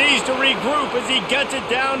 Defense needs to regroup as he gets it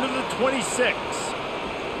down to the 26.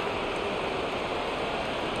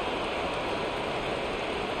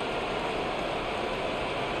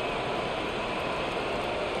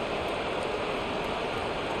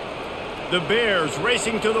 The Bears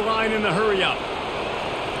racing to the line in the hurry-up.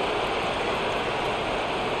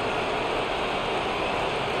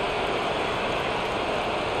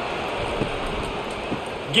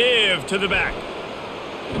 Give to the back.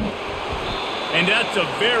 And that's a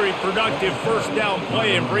very productive first down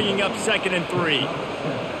play and bringing up 2nd and 3.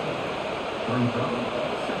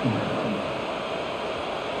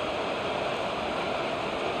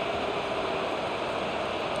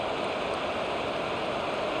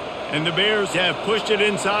 And the Bears have pushed it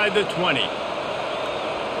inside the 20.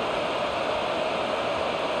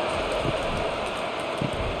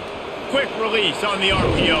 Quick release on the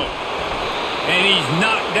RPO. And he's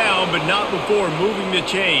knocked down, but not before moving the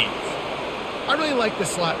chains. I really like the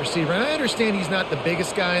slot receiver, and I understand he's not the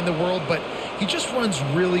biggest guy in the world, but he just runs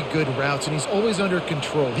really good routes, and he's always under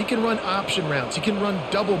control. He can run option routes. He can run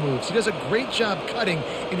double moves. He does a great job cutting,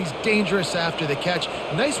 and he's dangerous after the catch.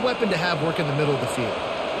 Nice weapon to have work in the middle of the field.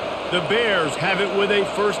 The Bears have it with a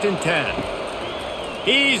 1st and 10.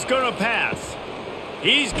 He's going to pass.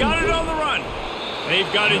 He's got it on the run.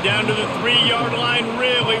 They've got it down to the 3-yard line.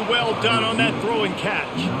 Really well done on that throw and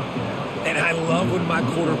catch. And I love when my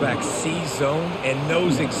quarterback sees zone and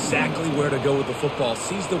knows exactly where to go with the football.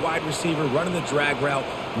 Sees the wide receiver running the drag route,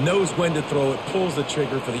 knows when to throw it, pulls the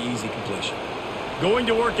trigger for the easy completion. Going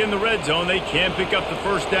to work in the red zone, they can't pick up the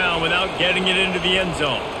first down without getting it into the end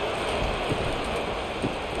zone.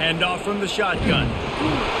 Hand off from the shotgun.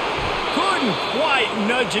 Couldn't quite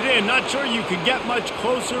nudge it in. Not sure you could get much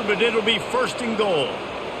closer, but it'll be 1st and goal.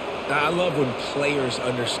 I love when players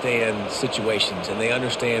understand situations and they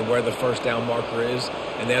understand where the first down marker is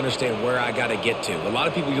and they understand where I got to get to. A lot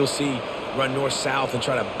of people you'll see run north-south and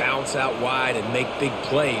try to bounce out wide and make big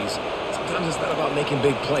plays. Sometimes it's not about making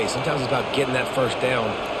big plays. Sometimes it's about getting that first down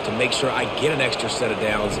to make sure I get an extra set of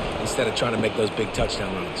downs instead of trying to make those big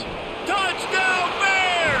touchdown runs. Touchdown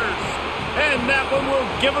Bears! And that one will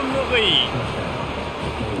give them the lead.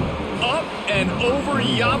 Up and over,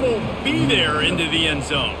 Yamo be there into the end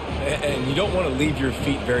zone. And you don't want to leave your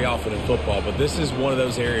feet very often in football, but this is one of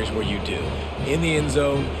those areas where you do. In the end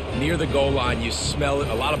zone, near the goal line, you smell it.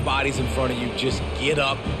 A lot of bodies in front of you. Just get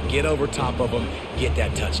up, get over top of them, get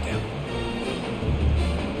that touchdown.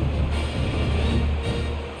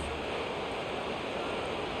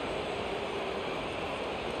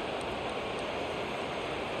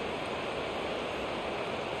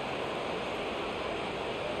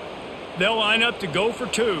 They'll line up to go for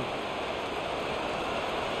 2.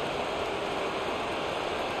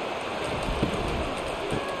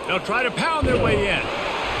 They'll try to pound their way in.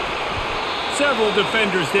 Several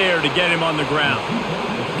defenders there to get him on the ground.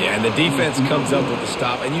 Yeah, and the defense comes up with the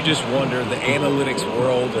stop, and you just wonder, the analytics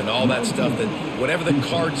world and all that stuff, that whatever the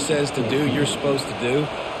card says to do, you're supposed to do.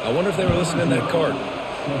 I wonder if they were listening to that card.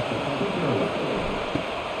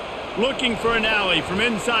 Looking for an alley from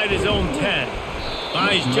inside his own 10.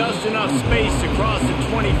 Finds just enough space across the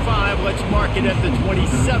 25. Let's mark it at the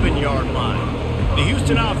 27-yard line. The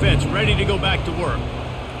Houston offense ready to go back to work.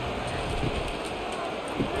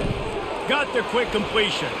 Got the quick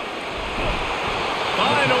completion.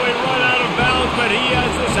 Finally run out of bounds, but he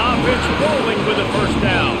has this offense rolling with a first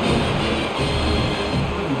down.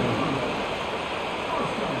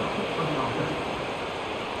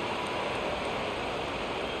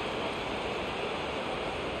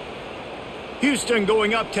 Houston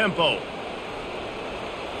going up tempo.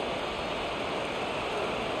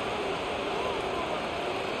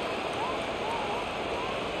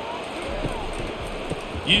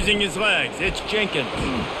 Using his legs, it's Jenkins.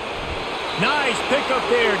 Nice pickup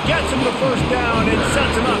there. Gets him the first down and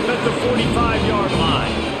sets him up at the 45-yard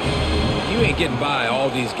line. You ain't getting by all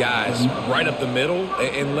these guys right up the middle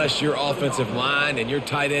unless your offensive line and your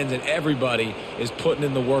tight ends and everybody is putting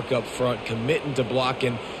in the work up front, committing to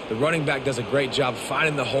blocking. The running back does a great job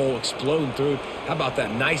finding the hole, exploding through. How about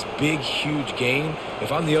that nice, big, huge gain?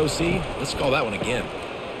 If I'm the OC, let's call that one again.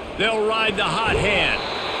 They'll ride the hot hand.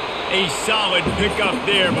 A solid pickup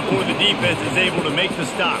there before the defense is able to make the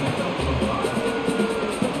stop.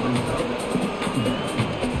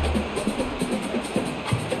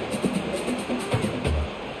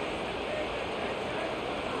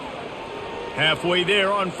 Halfway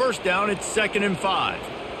there on first down, it's 2nd and 5.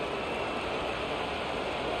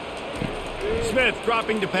 Smith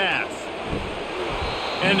dropping to pass.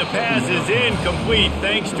 And the pass is incomplete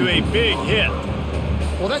thanks to a big hit.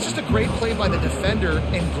 Well, that's just a great play by the defender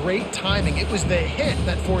and great timing. It was the hit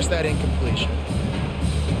that forced that incompletion.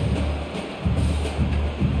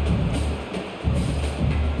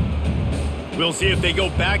 We'll see if they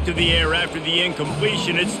go back to the air after the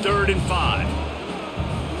incompletion. It's 3rd and 5.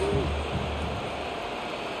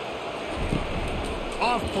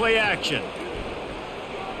 Off play action.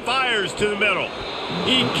 Fires to the middle.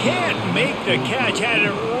 He can't make the catch. Had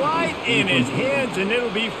it right in his hands, and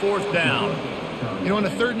it'll be 4th down. You know, on a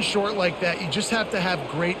 3rd and short like that, you just have to have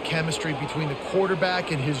great chemistry between the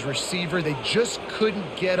quarterback and his receiver. They just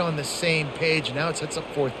couldn't get on the same page. Now it sets up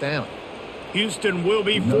 4th down. Houston will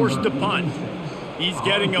be forced to punt. He's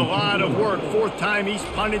getting a lot of work. 4th time he's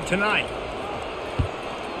punted tonight.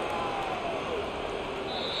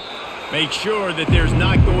 Make sure that there's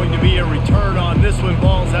not going to be a return on this one.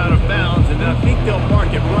 Ball's out of bounds, and I think they'll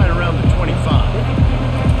mark it right around the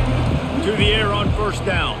 25. To the air on first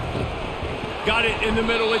down. Got it in the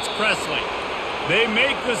middle, it's Presley. They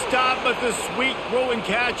make the stop, but the sweet rolling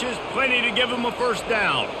catch is plenty to give them a first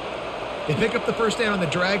down. They pick up the first down on the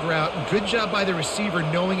drag route. Good job by the receiver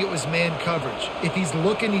knowing it was man coverage. If he's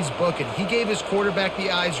looking, he's booking. He gave his quarterback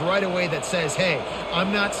the eyes right away that says, hey,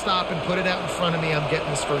 I'm not stopping, put it out in front of me, I'm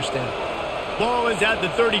getting this first down. Ball is at the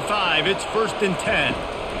 35, it's 1st and 10.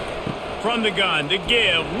 From the gun, the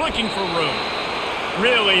give, looking for room.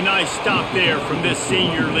 Really nice stop there from this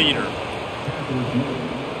senior leader.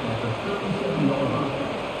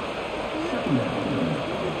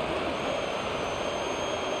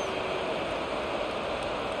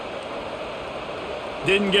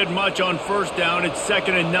 Didn't get much on first down. It's 2nd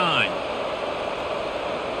and 9.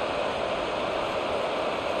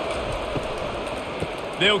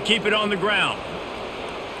 They'll keep it on the ground.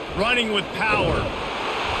 Running with power.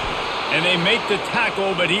 And they make the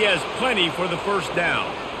tackle, but he has plenty for the first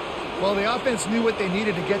down. Well, the offense knew what they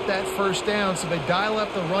needed to get that first down, so they dial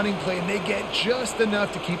up the running play, and they get just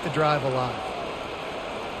enough to keep the drive alive.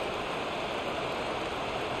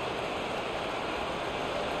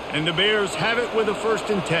 And the Bears have it with a 1st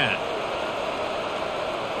and 10.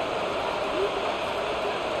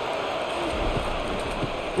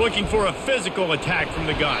 Looking for a physical attack from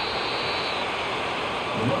the gun.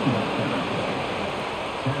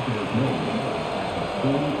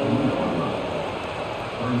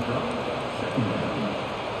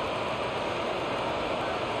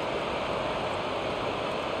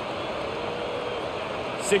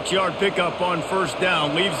 6-yard pickup on first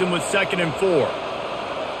down. Leaves him with 2nd and 4.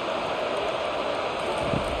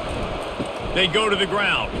 They go to the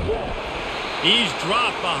ground. He's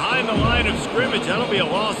dropped behind the line of scrimmage. That'll be a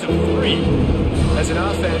loss of 3. As an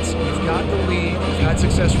offense, you've got the lead. You've had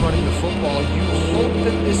success running the football. You hope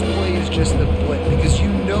that this play is just the blip because you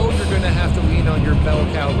know you're going to have to lean on your bell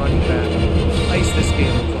cow running back to ice this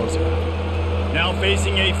game and close it out. Now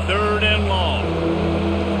facing a 3rd and long.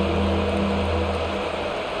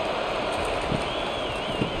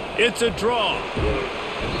 It's a draw.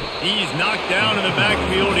 He's knocked down in the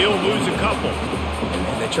backfield. He'll lose a couple.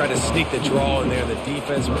 And they tried to sneak the draw in there. The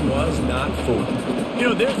defense was not fooled. You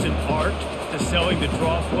know, there's an art to selling the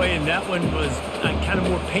draw play, and that one was kind of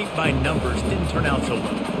more paint by numbers. Didn't turn out so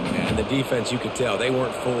well. And the defense, you could tell, they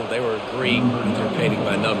weren't fooled. They were agreeing that they're painting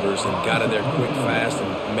by numbers and got in there quick, fast,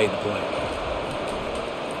 and made the play.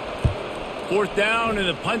 4th down, and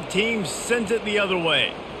the punt team sends it the other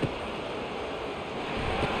way.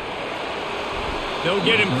 They'll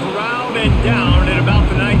get him corralled and down at about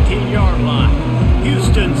the 19-yard line.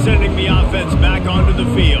 Houston sending the offense back onto the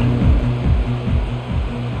field.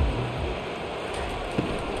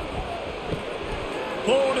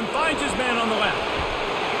 Pulled and finds his man on the left.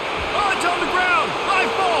 Oh, it's on the ground. High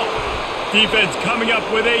ball. Defense coming up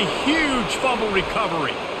with a huge fumble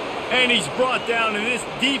recovery. And he's brought down, and this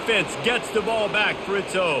defense gets the ball back for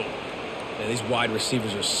its own. And these wide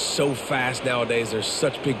receivers are so fast nowadays. They're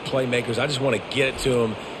such big playmakers. I just want to get it to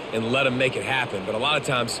them and let them make it happen. But a lot of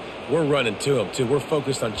times we're running to them, too. We're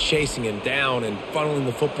focused on chasing him down and funneling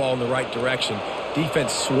the football in the right direction.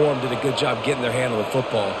 Defense swarmed, did a good job getting their hand on the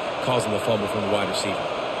football, causing the fumble from the wide receiver.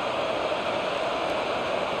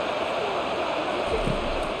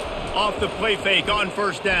 Off the play fake on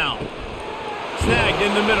 1st down. Snagged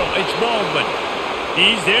in the middle. It's Baldwin.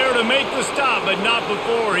 He's there to make the stop, but not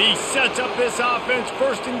before he sets up this offense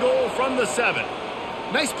 1st and goal from the 7.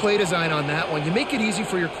 Nice play design on that one. You make it easy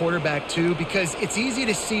for your quarterback, too, because it's easy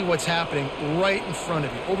to see what's happening right in front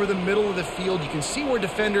of you. Over the middle of the field, you can see where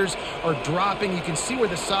defenders are dropping. You can see where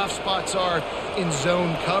the soft spots are in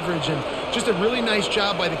zone coverage. And just a really nice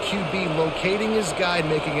job by the QB locating his guy and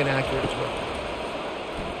making an accurate throw.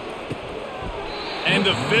 And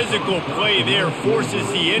the physical play there forces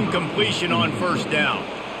the incompletion on 1st down.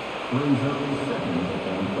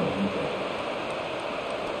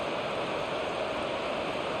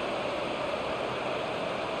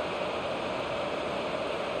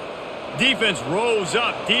 Defense rose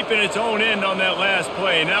up deep in its own end on that last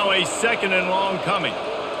play. Now a 2nd and long coming.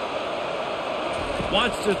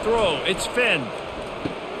 Wants to throw. It's Finn.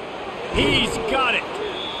 He's got it.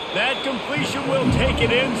 That completion will take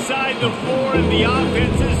it inside the 4, and the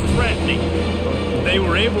offense is threatening. They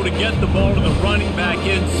were able to get the ball to the running back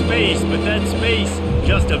in space, but that space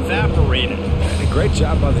just evaporated. And a great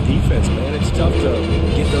job by the defense, man. It's tough to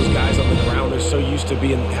get those guys on the ground. They're so used to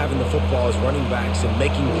having the football as running backs and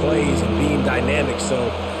making plays and being dynamic.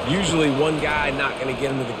 So usually one guy not going to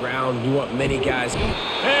get into the ground. You want many guys.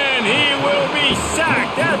 And he will be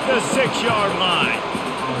sacked at the 6-yard line.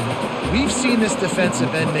 We've seen this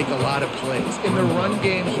defensive end make a lot of plays. In the run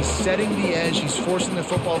game, he's setting the edge. He's forcing the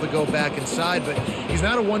football to go back inside, but he's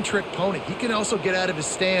not a one-trick pony. He can also get out of his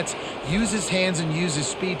stance, use his hands, and use his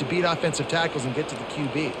speed to beat offensive tackles and get to the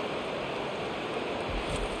QB.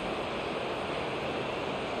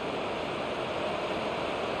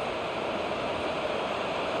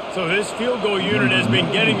 So this field goal unit has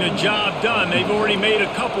been getting the job done. They've already made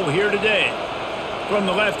a couple here today. From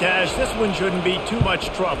the left hash, this one shouldn't be too much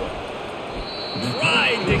trouble.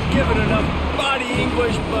 Tried to give it enough body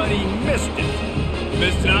English, but he missed it.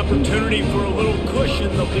 Missed an opportunity for a little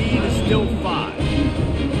cushion. The lead is still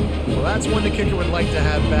 5. Well, that's one the kicker would like to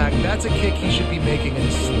have back. That's a kick he should be making in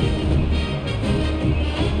his sleep.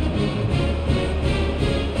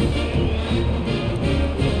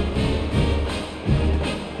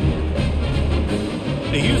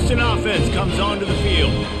 The Houston offense comes onto the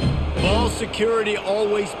field. Ball security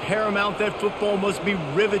always paramount. That football must be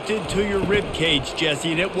riveted to your rib cage, Jesse,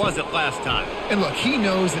 and it wasn't last time. And look, he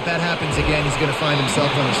knows that happens again. He's going to find himself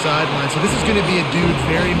on the sideline. So this is going to be a dude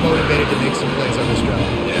very motivated to make some plays on this drive.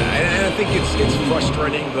 Yeah, and I think it's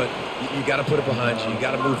frustrating, but you got to put it behind you. You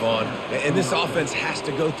got to move on. And this offense has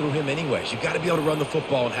to go through him anyways. You got to be able to run the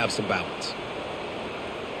football and have some balance.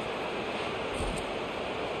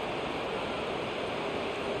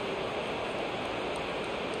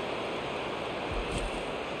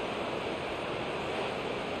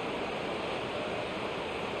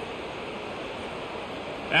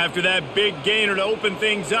 After that big gainer to open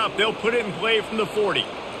things up, they'll put it in play from the 40.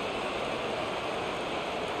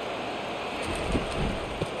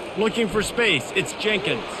 Looking for space, it's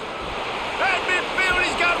Jenkins. At midfield,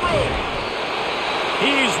 he's got room.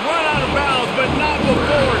 He's run out of bounds, but not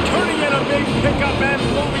before turning in a big pickup and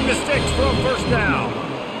moving the sticks for a 1st down.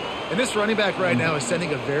 And this running back right now is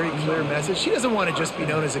sending a very clear message. He doesn't want to just be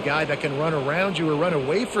known as a guy that can run around you or run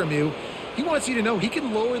away from you. He wants you to know he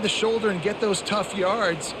can lower the shoulder and get those tough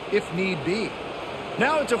yards if need be.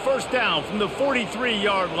 Now it's a 1st down from the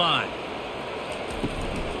 43-yard line.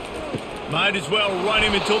 Might as well run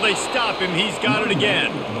him until they stop him. He's got it again.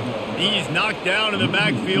 He's knocked down in the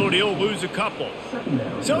backfield. He'll lose a couple.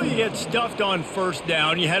 So you get stuffed on 1st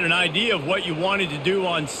down. You had an idea of what you wanted to do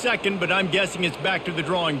on 2nd, but I'm guessing it's back to the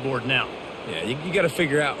drawing board now. Yeah, you got to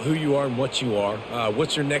figure out who you are and what you are.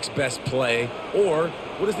 What's your next best play? Or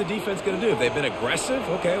what is the defense going to do? If they've been aggressive,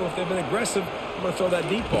 okay, well, if they've been aggressive, I'm going to throw that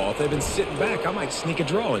deep ball. If they've been sitting back, I might sneak a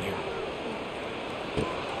draw in here.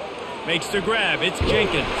 Makes the grab. It's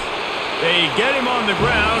Jenkins. They get him on the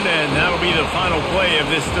ground, and that'll be the final play of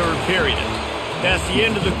this third period. That's the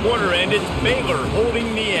end of the quarter, and it's Baylor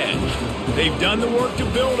holding the edge. They've done the work to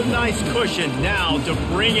build a nice cushion. Now to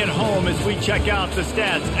bring it home as we check out the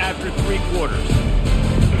stats after 3 quarters.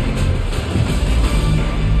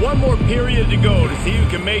 One more period to go to see who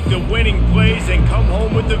can make the winning plays and come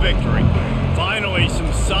home with the victory. Finally,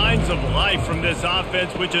 some signs of life from this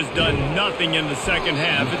offense, which has done nothing in the second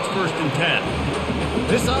half. It's 1st and 10.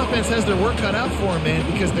 This offense has their work cut out for them,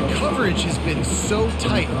 man, because the coverage has been so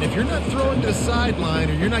tight. And if you're not throwing to the sideline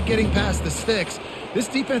or you're not getting past the sticks, this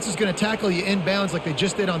defense is going to tackle you inbounds like they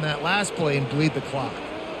just did on that last play and bleed the clock.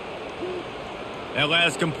 That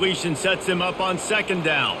last completion sets him up on 2nd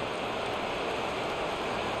down.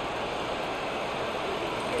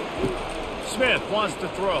 Smith wants to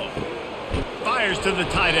throw. Fires to the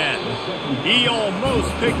tight end. He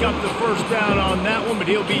almost picked up the 1st down on that one, but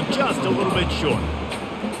he'll be just a little bit short.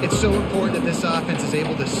 It's so important that this offense is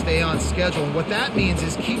able to stay on schedule. And what that means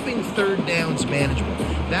is keeping 3rd downs manageable.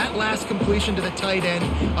 That last completion to the tight end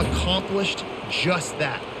accomplished just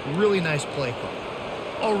that. Really nice play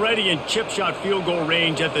call. Already in chip shot field goal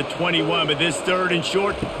range at the 21, but this 3rd and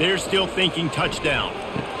short, they're still thinking touchdown.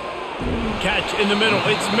 Catch in the middle.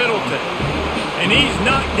 It's Middleton. And he's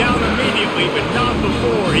knocked down immediately, but not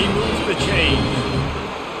before he moves the chains.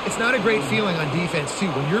 It's not a great feeling on defense, too.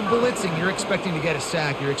 When you're blitzing, you're expecting to get a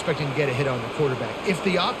sack. You're expecting to get a hit on the quarterback. If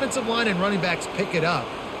the offensive line and running backs pick it up,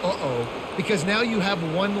 because now you have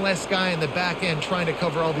one less guy in the back end trying to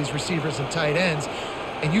cover all these receivers and tight ends,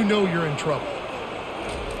 and you know you're in trouble.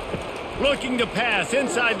 Looking to pass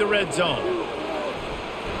inside the red zone.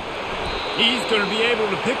 He's going to be able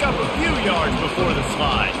to pick up a few yards before the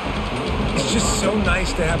slide. It's just so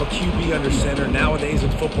nice to have a QB under center. Nowadays in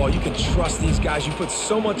football, you can trust these guys. You put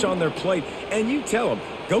so much on their plate, and you tell them,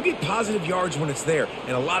 go get positive yards when it's there.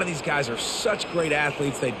 And a lot of these guys are such great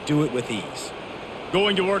athletes, they do it with ease.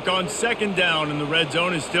 Going to work on 2nd down in the red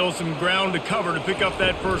zone is still some ground to cover to pick up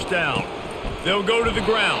that 1st down. They'll go to the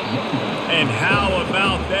ground. And how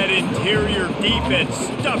about that interior defense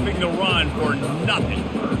stuffing the run for nothing?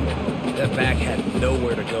 That back had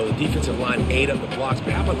nowhere to go. The defensive line ate up the blocks,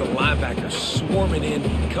 but how about the linebackers swarming in,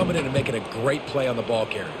 coming in and making a great play on the ball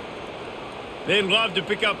carrier? They'd love to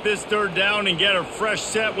pick up this 3rd down and get a fresh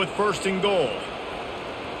set with 1st and goal.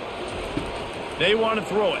 They want to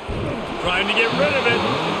throw it. Trying to get rid of it.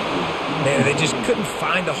 Man, they just couldn't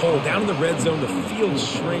find a hole. Down in the red zone, the field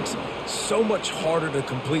shrinks. So much harder to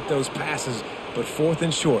complete those passes, but 4th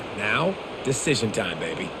and short. Now, decision time,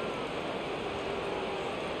 baby.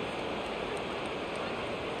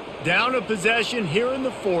 Down a possession here in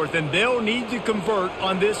the 4th, and they'll need to convert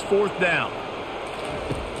on this 4th down.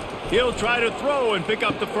 He'll try to throw and pick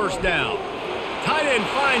up the 1st down. Tight end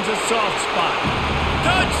finds a soft spot.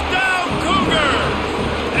 Touchdown, Cougars!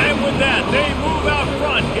 And with that, they move out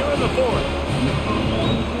front here in the 4th.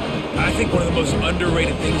 I think one of the most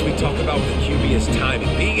underrated things we talk about with the QB is timing.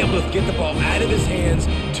 Being able to get the ball out of his hands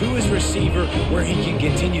to his receiver where he can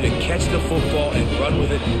continue to catch the football and run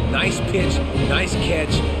with it. Nice pitch, nice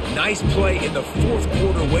catch, nice play in the 4th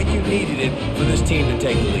quarter when you needed it for this team to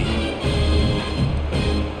take the lead.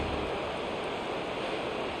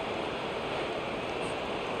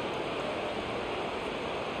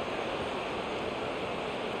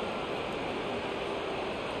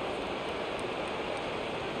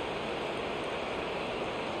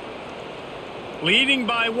 Leading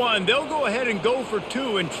by 1, they'll go ahead and go for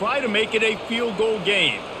 2 and try to make it a field goal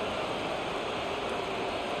game.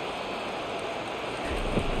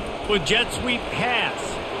 With jet sweep pass.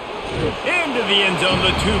 Into the end zone, the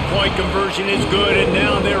 2-point conversion is good, and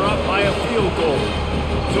now they're up by a field goal.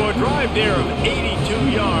 So a drive there of 82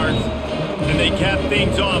 yards, and they cap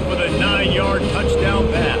things off with a 9-yard touchdown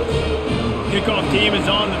pass. Kickoff team is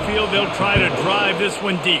on the field. They'll try to drive this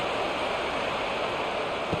one deep.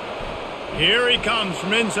 Here he comes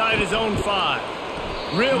from inside his own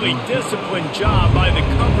 5. Really disciplined job by the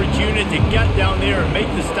coverage unit to get down there and make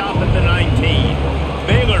the stop at the 19.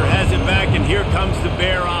 Baylor has it back, and here comes the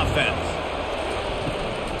Bear offense.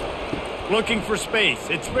 Looking for space.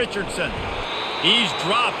 It's Richardson. He's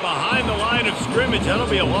dropped behind the line of scrimmage. That'll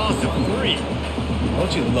be a loss of 3.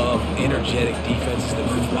 Don't you love energetic defenses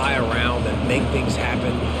that fly around and make things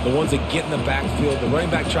happen? The ones that get in the backfield, the running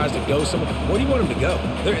back tries to go somewhere. Where do you want him to go?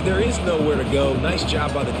 There is nowhere to go. Nice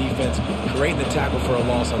job by the defense creating the tackle for a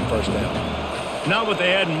loss on 1st down. Not what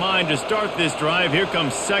they had in mind to start this drive. Here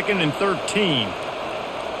comes 2nd and 13.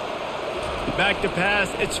 Back to pass,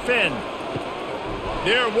 it's Finn.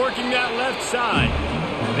 They're working that left side.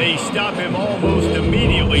 They stop him almost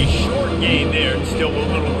immediately. Short gain there, and still a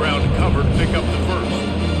little ground to cover to pick up the first.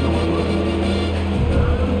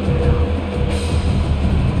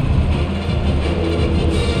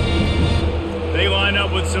 They line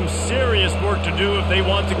up with some serious work to do if they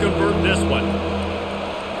want to convert this one.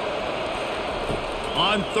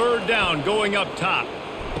 On 3rd down, going up top.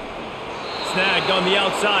 Snagged on the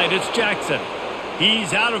outside, it's Jackson.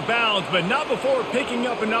 He's out of bounds, but not before picking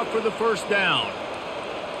up enough for the first down.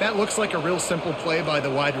 That looks like a real simple play by the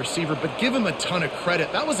wide receiver, but give him a ton of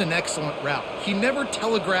credit. That was an excellent route. He never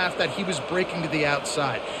telegraphed that he was breaking to the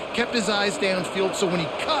outside. Kept his eyes downfield, so when he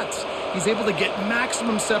cuts, he's able to get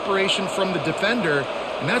maximum separation from the defender,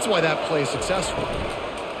 and that's why that play is successful.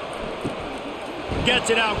 Gets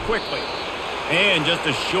it out quickly. And just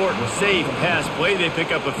a short, safe pass play, they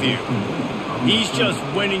pick up a few. He's just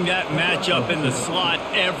winning that matchup in the slot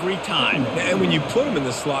every time. And when you put him in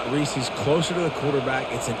the slot, Reese, he's closer to the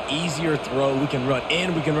quarterback. It's an easier throw. We can run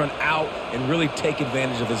in, we can run out, and really take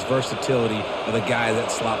advantage of his versatility of the guy in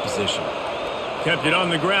that slot position. Kept it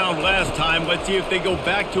on the ground last time. Let's see if they go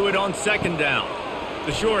back to it on 2nd down.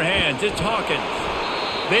 The sure hands, it's Hawkins.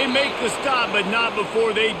 They make the stop, but not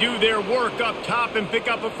before they do their work up top and pick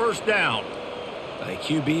up a first down.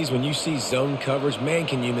 QBs, when you see zone coverage, man,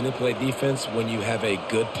 can you manipulate defense when you have a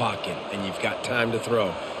good pocket and you've got time to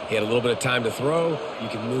throw. He had a little bit of time to throw. You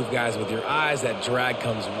can move guys with your eyes. That drag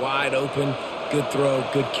comes wide open. Good throw,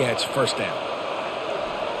 good catch, first down.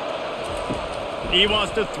 He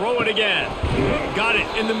wants to throw it again. Got it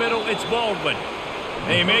in the middle. It's Baldwin.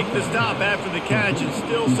 They make the stop after the catch, and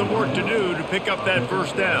still some work to do to pick up that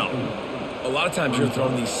first down. A lot of times you're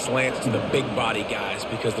throwing these slants to the big body guys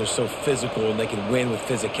because they're so physical and they can win with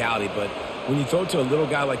physicality. But when you throw it to a little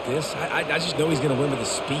guy like this, I just know he's going to win with his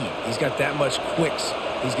speed. He's got that much quicks.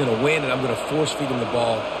 He's going to win, and I'm going to force feed him the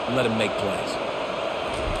ball and let him make plays.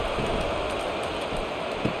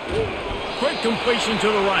 Quick completion to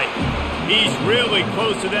the right. He's really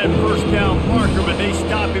close to that first down marker, but they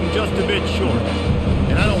stop him just a bit short.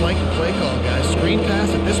 And I don't like the play call, guys. Screen pass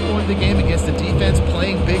at this point in the game against the defense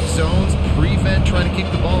playing big zones, prevent, trying to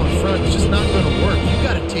keep the ball in front. It's just not going to work. You've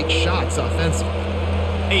got to take shots offensively.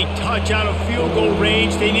 A touch out of field goal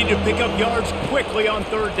range. They need to pick up yards quickly on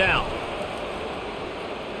 3rd down.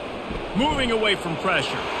 Moving away from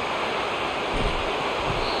pressure.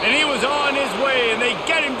 And he was on his way, and they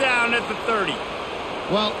get him down at the 30.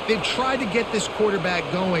 Well, they've tried to get this quarterback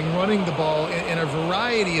going, running the ball in a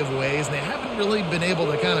variety of ways, and they haven't really been able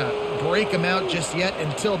to kind of break him out just yet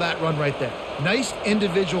until that run right there. Nice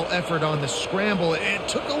individual effort on the scramble. It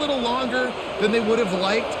took a little longer than they would have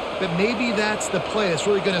liked, but maybe that's the play that's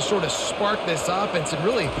really going to sort of spark this offense and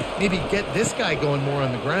really maybe get this guy going more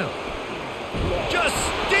on the ground. Just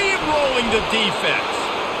steamrolling the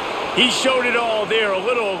defense. He showed it all there. A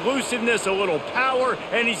little elusiveness, a little power,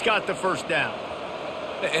 and he's got the first down.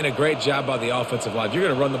 And a great job by the offensive line. If you're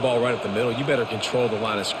going to run the ball right up the middle, you better control the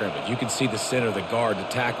line of scrimmage. You can see the center, the guard, the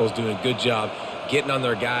tackles doing a good job getting on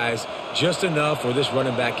their guys just enough where this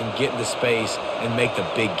running back can get into space and make the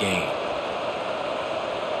big gain.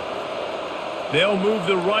 They'll move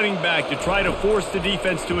the running back to try to force the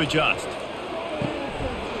defense to adjust.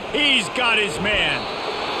 He's got his man.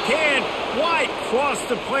 Can't quite cross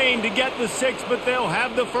the plane to get the 6, but they'll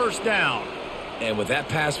have the first down. And with that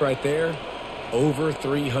pass right there, over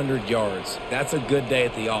 300 yards. That's a good day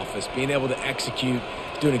at the office. Being able to execute,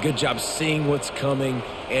 doing a good job seeing what's coming,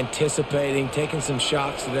 anticipating, taking some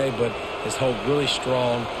shots today, but his hold really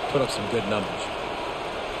strong, put up some good numbers.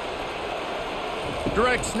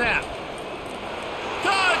 Direct snap.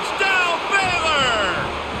 Touchdown, Baylor!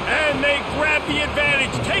 And they grab the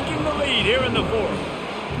advantage, taking the lead here in the 4th.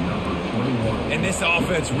 And this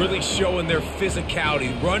offense really showing their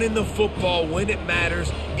physicality, running the football when it matters,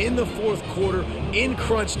 in the 4th quarter, in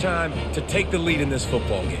crunch time, to take the lead in this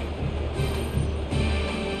football game.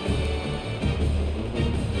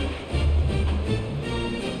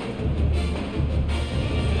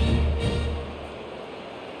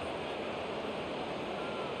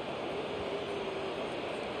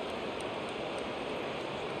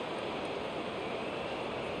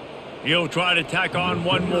 He'll try to tack on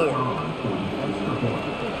one more.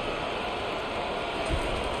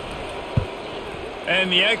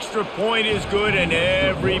 And the extra point is good, and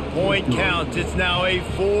every point counts. It's now a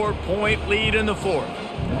 4-point lead in the 4th.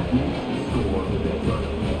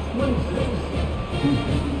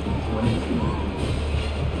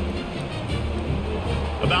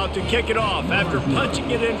 about to kick it off after punching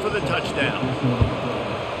it in for the touchdown.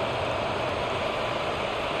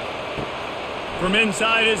 From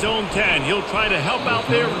inside his own 10, he'll try to help out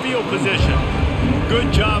their field position.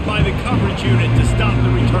 Good job by the coverage unit to stop the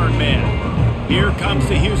return man. Here comes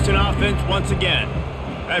the Houston offense once again.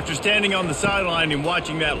 After standing on the sideline and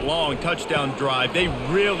watching that long touchdown drive, they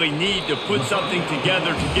really need to put something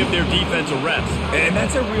together to give their defense a rest. And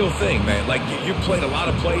that's a real thing, man. Like, you played a lot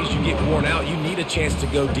of plays, you get worn out, you need a chance to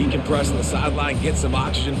go decompress on the sideline, get some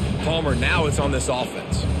oxygen. Palmer, now it's on this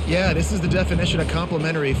offense. Yeah, this is the definition of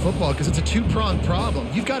complementary football because it's a two-pronged problem.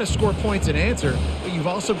 You've got to score points and answer, but you've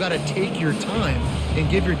also got to take your time and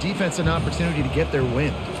give your defense an opportunity to get their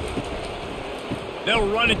wind. They'll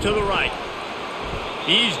run it to the right.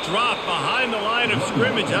 He's dropped behind the line of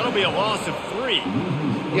scrimmage. That'll be a loss of 3.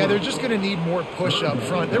 Yeah, they're just going to need more push up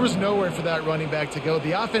front. There was nowhere for that running back to go.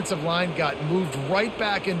 The offensive line got moved right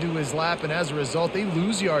back into his lap, and as a result, they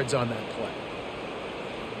lose yards on that play.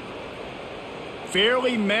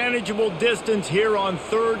 Fairly manageable distance here on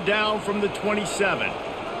 3rd down from the 27.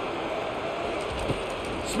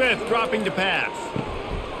 Smith dropping to pass.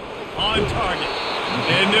 On target.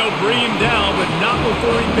 And they'll bring him down, but not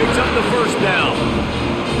before he picks up the first down.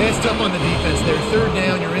 That's tough on the defense there. 3rd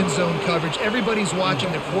down, you're in zone coverage. Everybody's watching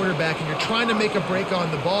the quarterback, and you're trying to make a break on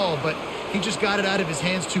the ball, but he just got it out of his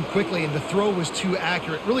hands too quickly, and the throw was too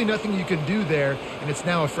accurate. Really nothing you can do there, and it's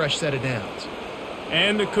now a fresh set of downs.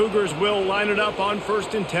 And the Cougars will line it up on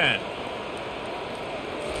 1st and 10.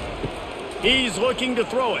 He's looking to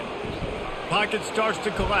throw it. Pocket starts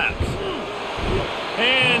to collapse.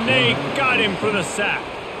 And they got him for the sack.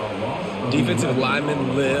 Defensive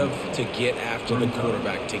linemen live to get after the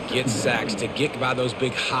quarterback, to get sacks, to get by those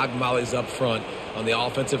big hog mollies up front on the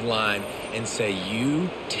offensive line and say, you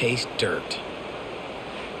taste dirt.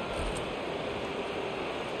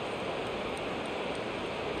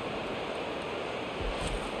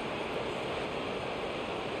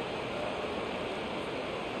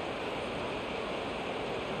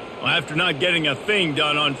 Well, after not getting a thing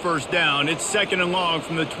done on 1st down, it's 2nd and long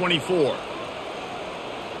from the 24.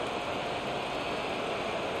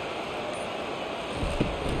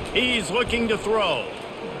 He's looking to throw.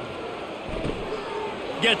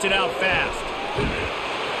 Gets it out fast.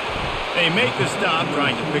 They make the stop,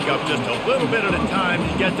 trying to pick up just a little bit at a time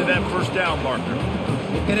to get to that 1st down marker.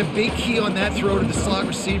 And a big key on that throw to the slot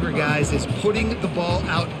receiver, guys, is putting the ball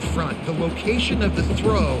out in front. The location of the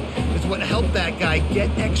throw is what helped that guy get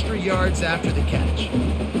extra yards after the catch.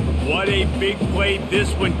 What a big play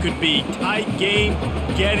this one could be. Tight game,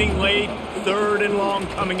 getting late, 3rd and long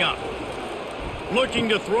coming up. Looking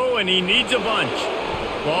to throw, and he needs a bunch.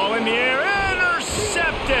 Ball in the air,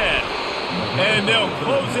 intercepted! And they'll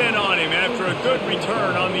close in on him after a good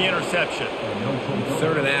return on the interception.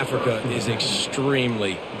 3rd and Africa is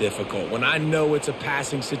extremely difficult. When I know it's a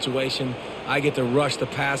passing situation, I get to rush the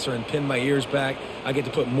passer and pin my ears back. I get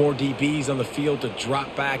to put more DBs on the field to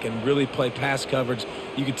drop back and really play pass coverage.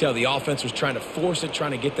 You can tell the offense was trying to force it,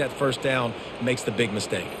 trying to get that 1st down, makes the big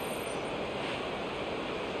mistake.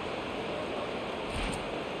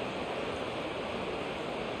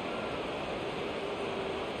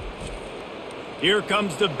 Here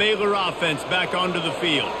comes the Baylor offense back onto the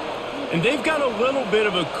field. And they've got a little bit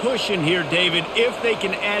of a cushion here, David. If they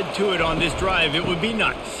can add to it on this drive, it would be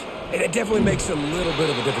nice. And it definitely makes a little bit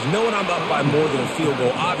of a difference. Knowing I'm up by more than a field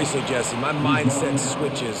goal, obviously, Jesse, my mindset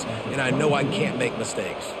switches, and I know I can't make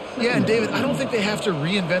mistakes. Yeah, and David, I don't think they have to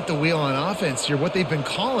reinvent the wheel on offense here. What they've been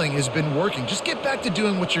calling has been working. Just get back to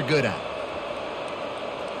doing what you're good at.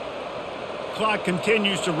 Clock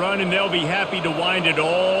continues to run, and they'll be happy to wind it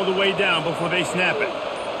all the way down before they snap it.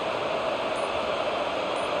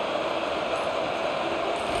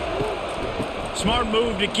 Smart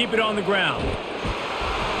move to keep it on the ground.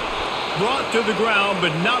 Brought to the ground,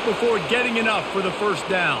 but not before getting enough for the 1st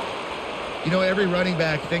down. You know, every running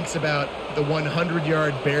back thinks about the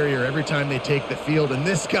 100-yard barrier every time they take the field. And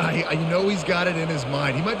this guy, you know he's got it in his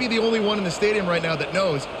mind. He might be the only one in the stadium right now that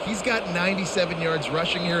knows he's got 97 yards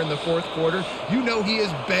rushing here in the 4th quarter. You know he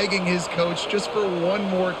is begging his coach just for one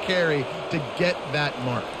more carry to get that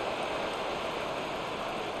mark.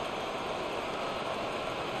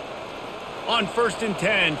 On 1st and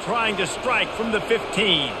 10, trying to strike from the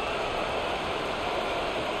 15.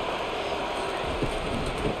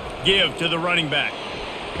 Give to the running back.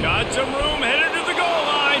 Got some room, headed to the goal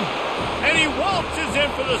line. And he waltzes in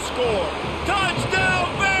for the score.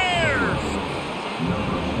 Touchdown, Bears!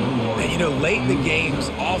 And, you know, late in the games,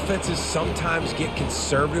 offenses sometimes get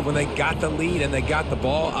conservative when they got the lead and they got the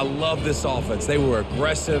ball. I love this offense. They were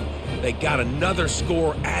aggressive. They got another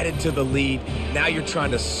score added to the lead. Now you're trying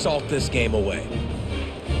to salt this game away.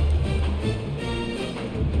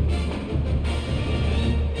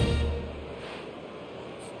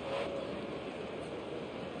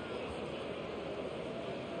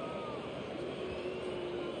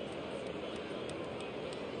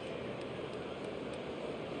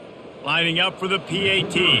 Lining up for the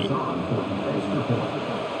PAT.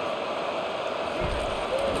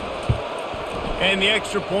 And the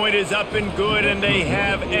extra point is up and good, and they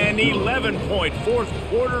have an 11-point fourth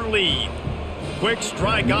quarter lead. Quick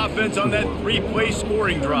strike offense on that three-play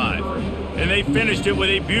scoring drive. And they finished it with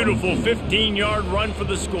a beautiful 15-yard run for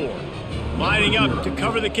the score. Lining up to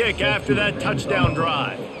cover the kick after that touchdown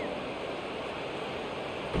drive.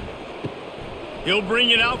 He'll bring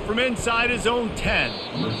it out from inside his own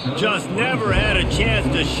 10. Just never had a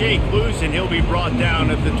chance to shake loose, and he'll be brought down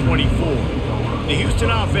at the 24. The Houston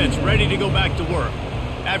offense ready to go back to work.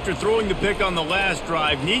 After throwing the pick on the last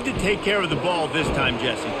drive, need to take care of the ball this time,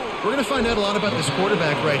 Jesse. We're going to find out a lot about this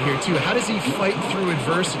quarterback right here, too. How does he fight through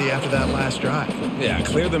adversity after that last drive? Yeah,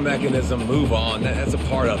 clear the mechanism, move on. That's a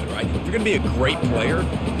part of it, right? If you're going to be a great player,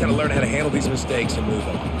 you got to learn how to handle these mistakes and move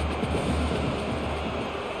on.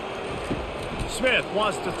 Smith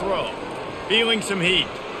wants to throw. Feeling some heat.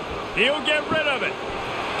 He'll get rid of it.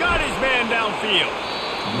 Got his man downfield.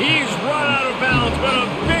 He's run out of bounds, but a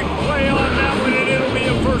big play on that one, and it'll be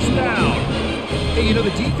a first down. Hey, you know, the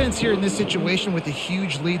defense here in this situation with a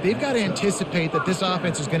huge lead, they've got to anticipate that this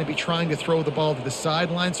offense is going to be trying to throw the ball to the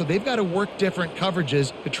sideline, so they've got to work different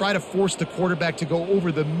coverages to try to force the quarterback to go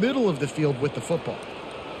over the middle of the field with the football.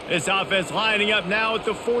 This offense lining up now at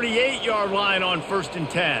the 48-yard line on 1st and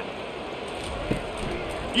 10.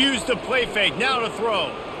 Use the play fake, now to throw.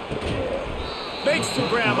 Makes the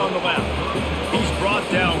grab on the left. He's brought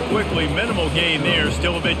down quickly. Minimal gain there,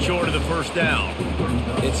 still a bit short of the first down.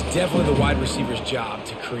 It's definitely the wide receiver's job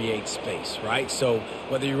to create space, right? So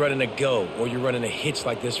whether you're running a go or you're running a hitch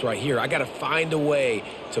like this right here, I got to find a way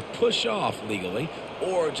to push off legally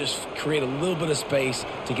or just create a little bit of space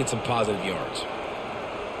to get some positive yards.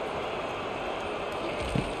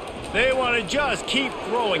 They want to just keep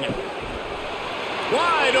throwing it.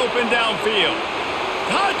 Wide open downfield.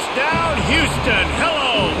 Touchdown, Houston.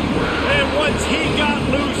 Hello. And once he got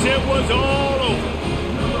loose, it was all over.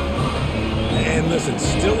 And listen,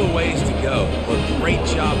 still a ways to go, but great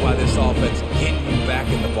job by this offense getting you back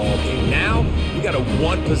in the ball game. Now, we got a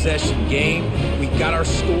one-possession game. We got our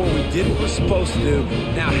score. We did what we're supposed to do.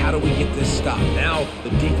 Now, how do we get this stopped? Now,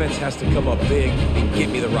 the defense has to come up big and get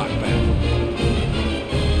me the rock back.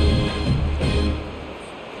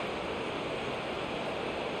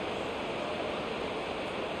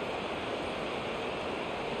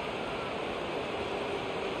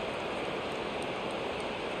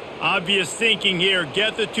 Obvious thinking here.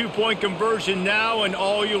 Get the two-point conversion now, and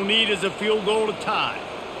all you'll need is a field goal to tie.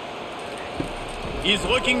 He's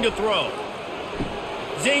looking to throw.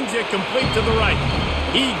 Zings it complete to the right.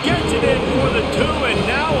 He gets it in for the 2, and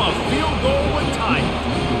now a field goal would tie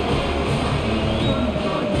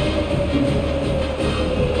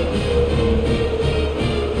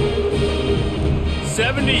it.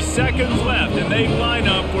 70 seconds left, and they line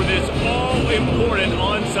up for this all-important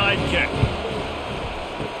onside kick.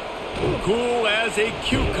 Cool as a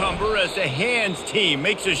cucumber as the hands team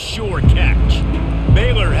makes a sure catch.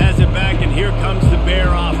 Baylor has it back, and here comes the Bear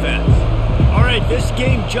offense. All right, this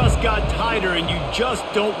game just got tighter, and you just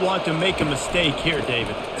don't want to make a mistake here,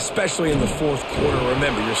 David. Especially in the fourth quarter.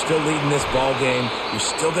 Remember, you're still leading this ball game. You're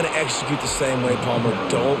still going to execute the same way, Palmer.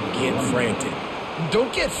 Don't get frantic.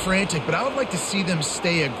 Don't get frantic, but I would like to see them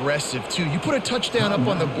stay aggressive, too. You put a touchdown up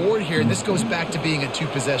on the board here, and this goes back to being a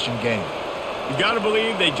two-possession game. You got to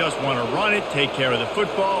believe they just want to run it, take care of the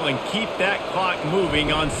football, and keep that clock moving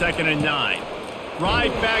on 2nd and 9.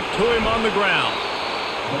 Right back to him on the ground.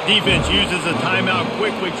 Defense uses a timeout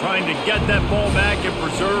quickly, trying to get that ball back and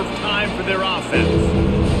preserve time for their offense.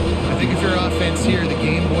 I think if your offense here, the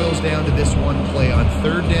game boils down to this one play on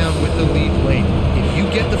 3rd down with the lead late. If you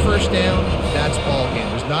get the first down, that's ball game.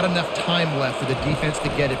 There's not enough time left for the defense to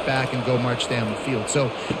get it back and go march down the field. So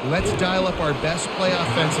let's dial up our best play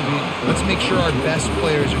offensively. Let's make sure our best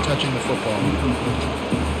players are touching the football.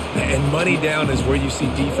 And money down is where you see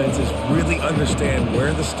defenses really understand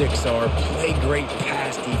where the sticks are, play great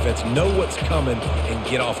pass defense, know what's coming, and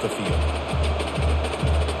get off the field.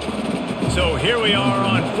 So here we are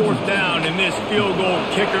on 4th down, and this field goal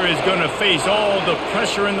kicker is going to face all the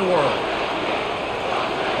pressure in the world.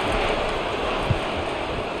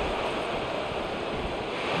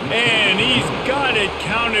 And he's got it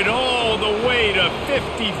counted all the way to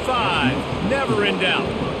 55. Never in doubt.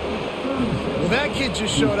 Well, that kid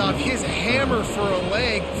just showed off his hammer for a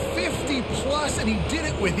leg, 50-plus, and he did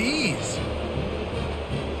it with ease.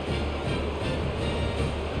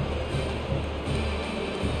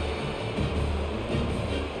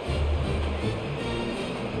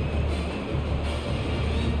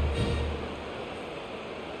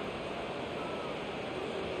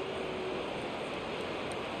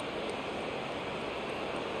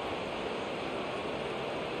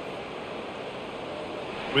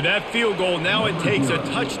 With that field goal, now it takes a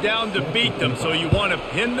touchdown to beat them, so you want to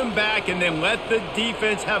pin them back and then let the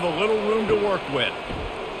defense have a little room to work with.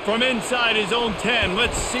 From inside his own 10,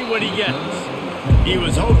 let's see what he gets. He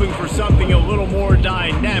was hoping for something a little more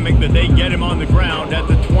dynamic, but they get him on the ground at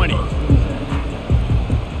the 20.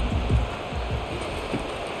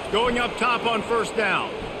 Going up top on first down.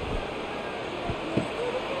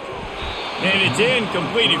 And it's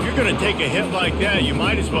incomplete. If you're going to take a hit like that, you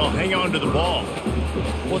might as well hang on to the ball.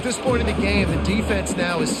 Well, at this point in the game, the defense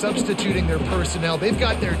now is substituting their personnel. They've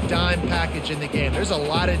got their dime package in the game. There's a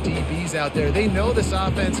lot of DBs out there. They know this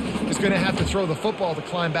offense is going to have to throw the football to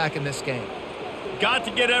climb back in this game. Got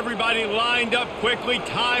to get everybody lined up quickly.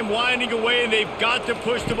 Time winding away, and they've got to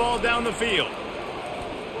push the ball down the field.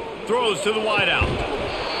 Throws to the wideout.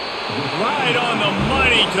 Right on the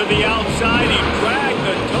money to the outside. He dragged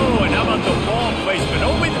the toe, and how about the ball placement?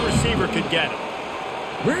 Only the receiver could get it.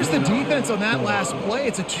 Where's the defense on that last play?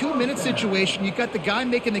 It's a 2-minute situation. You've got the guy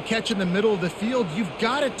making the catch in the middle of the field. You've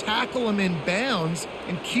got to tackle him in bounds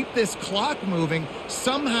and keep this clock moving.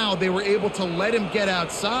 Somehow they were able to let him get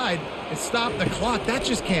outside and stop the clock. That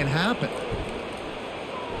just can't happen.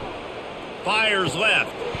 Fires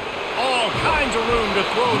left. All kinds of room to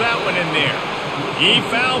throw that one in there. He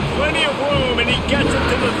found plenty of room, and he gets it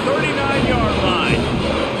to the 39-yard line.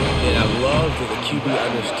 And I love that the QB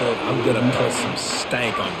understood, I'm going to put some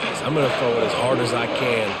stank on this. I'm going to throw it as hard as I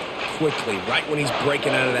can quickly, right when he's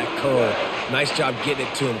breaking out of that curl. Nice job getting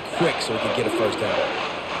it to him quick so he can get a first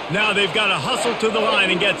down. Now they've got to hustle to the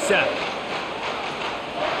line and get set.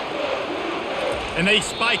 And they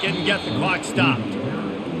spike it and get the clock stopped.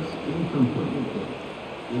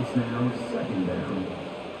 It's now second down.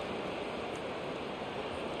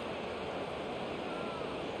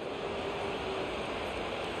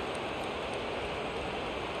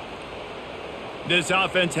 This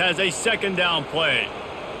offense has a second down play.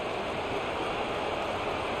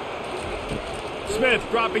 Smith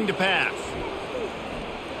dropping to pass.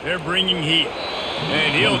 They're bringing heat.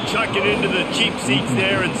 And he'll chuck it into the cheap seats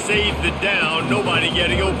there and save the down. Nobody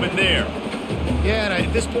getting open there. Yeah, and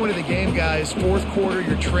at this point of the game, guys, fourth quarter,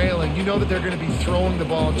 you're trailing. You know that they're going to be throwing the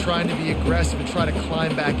ball and trying to be aggressive and try to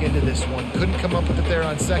climb back into this one. Couldn't come up with it there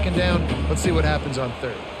on second down. Let's see what happens on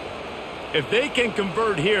third. If they can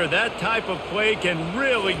convert here, that type of play can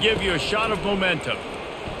really give you a shot of momentum.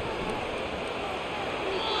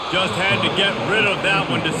 Just had to get rid of that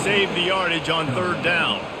one to save the yardage on third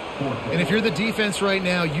down. And if you're the defense right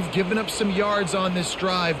now, you've given up some yards on this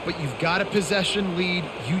drive, but you've got a possession lead.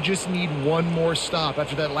 You just need one more stop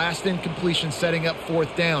after that last incompletion setting up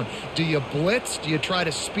fourth down. Do you blitz? Do you try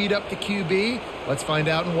to speed up the QB? Let's find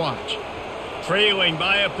out and watch. Trailing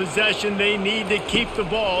by a possession, they need to keep the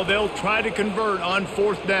ball. They'll try to convert on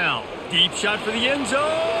fourth down. Deep shot for the end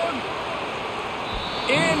zone.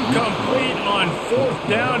 Incomplete on fourth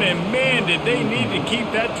down, and man, did they need to keep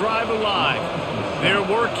that drive alive. Their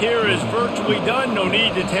work here is virtually done. No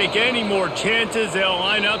need to take any more chances. They'll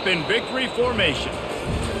line up in victory formation.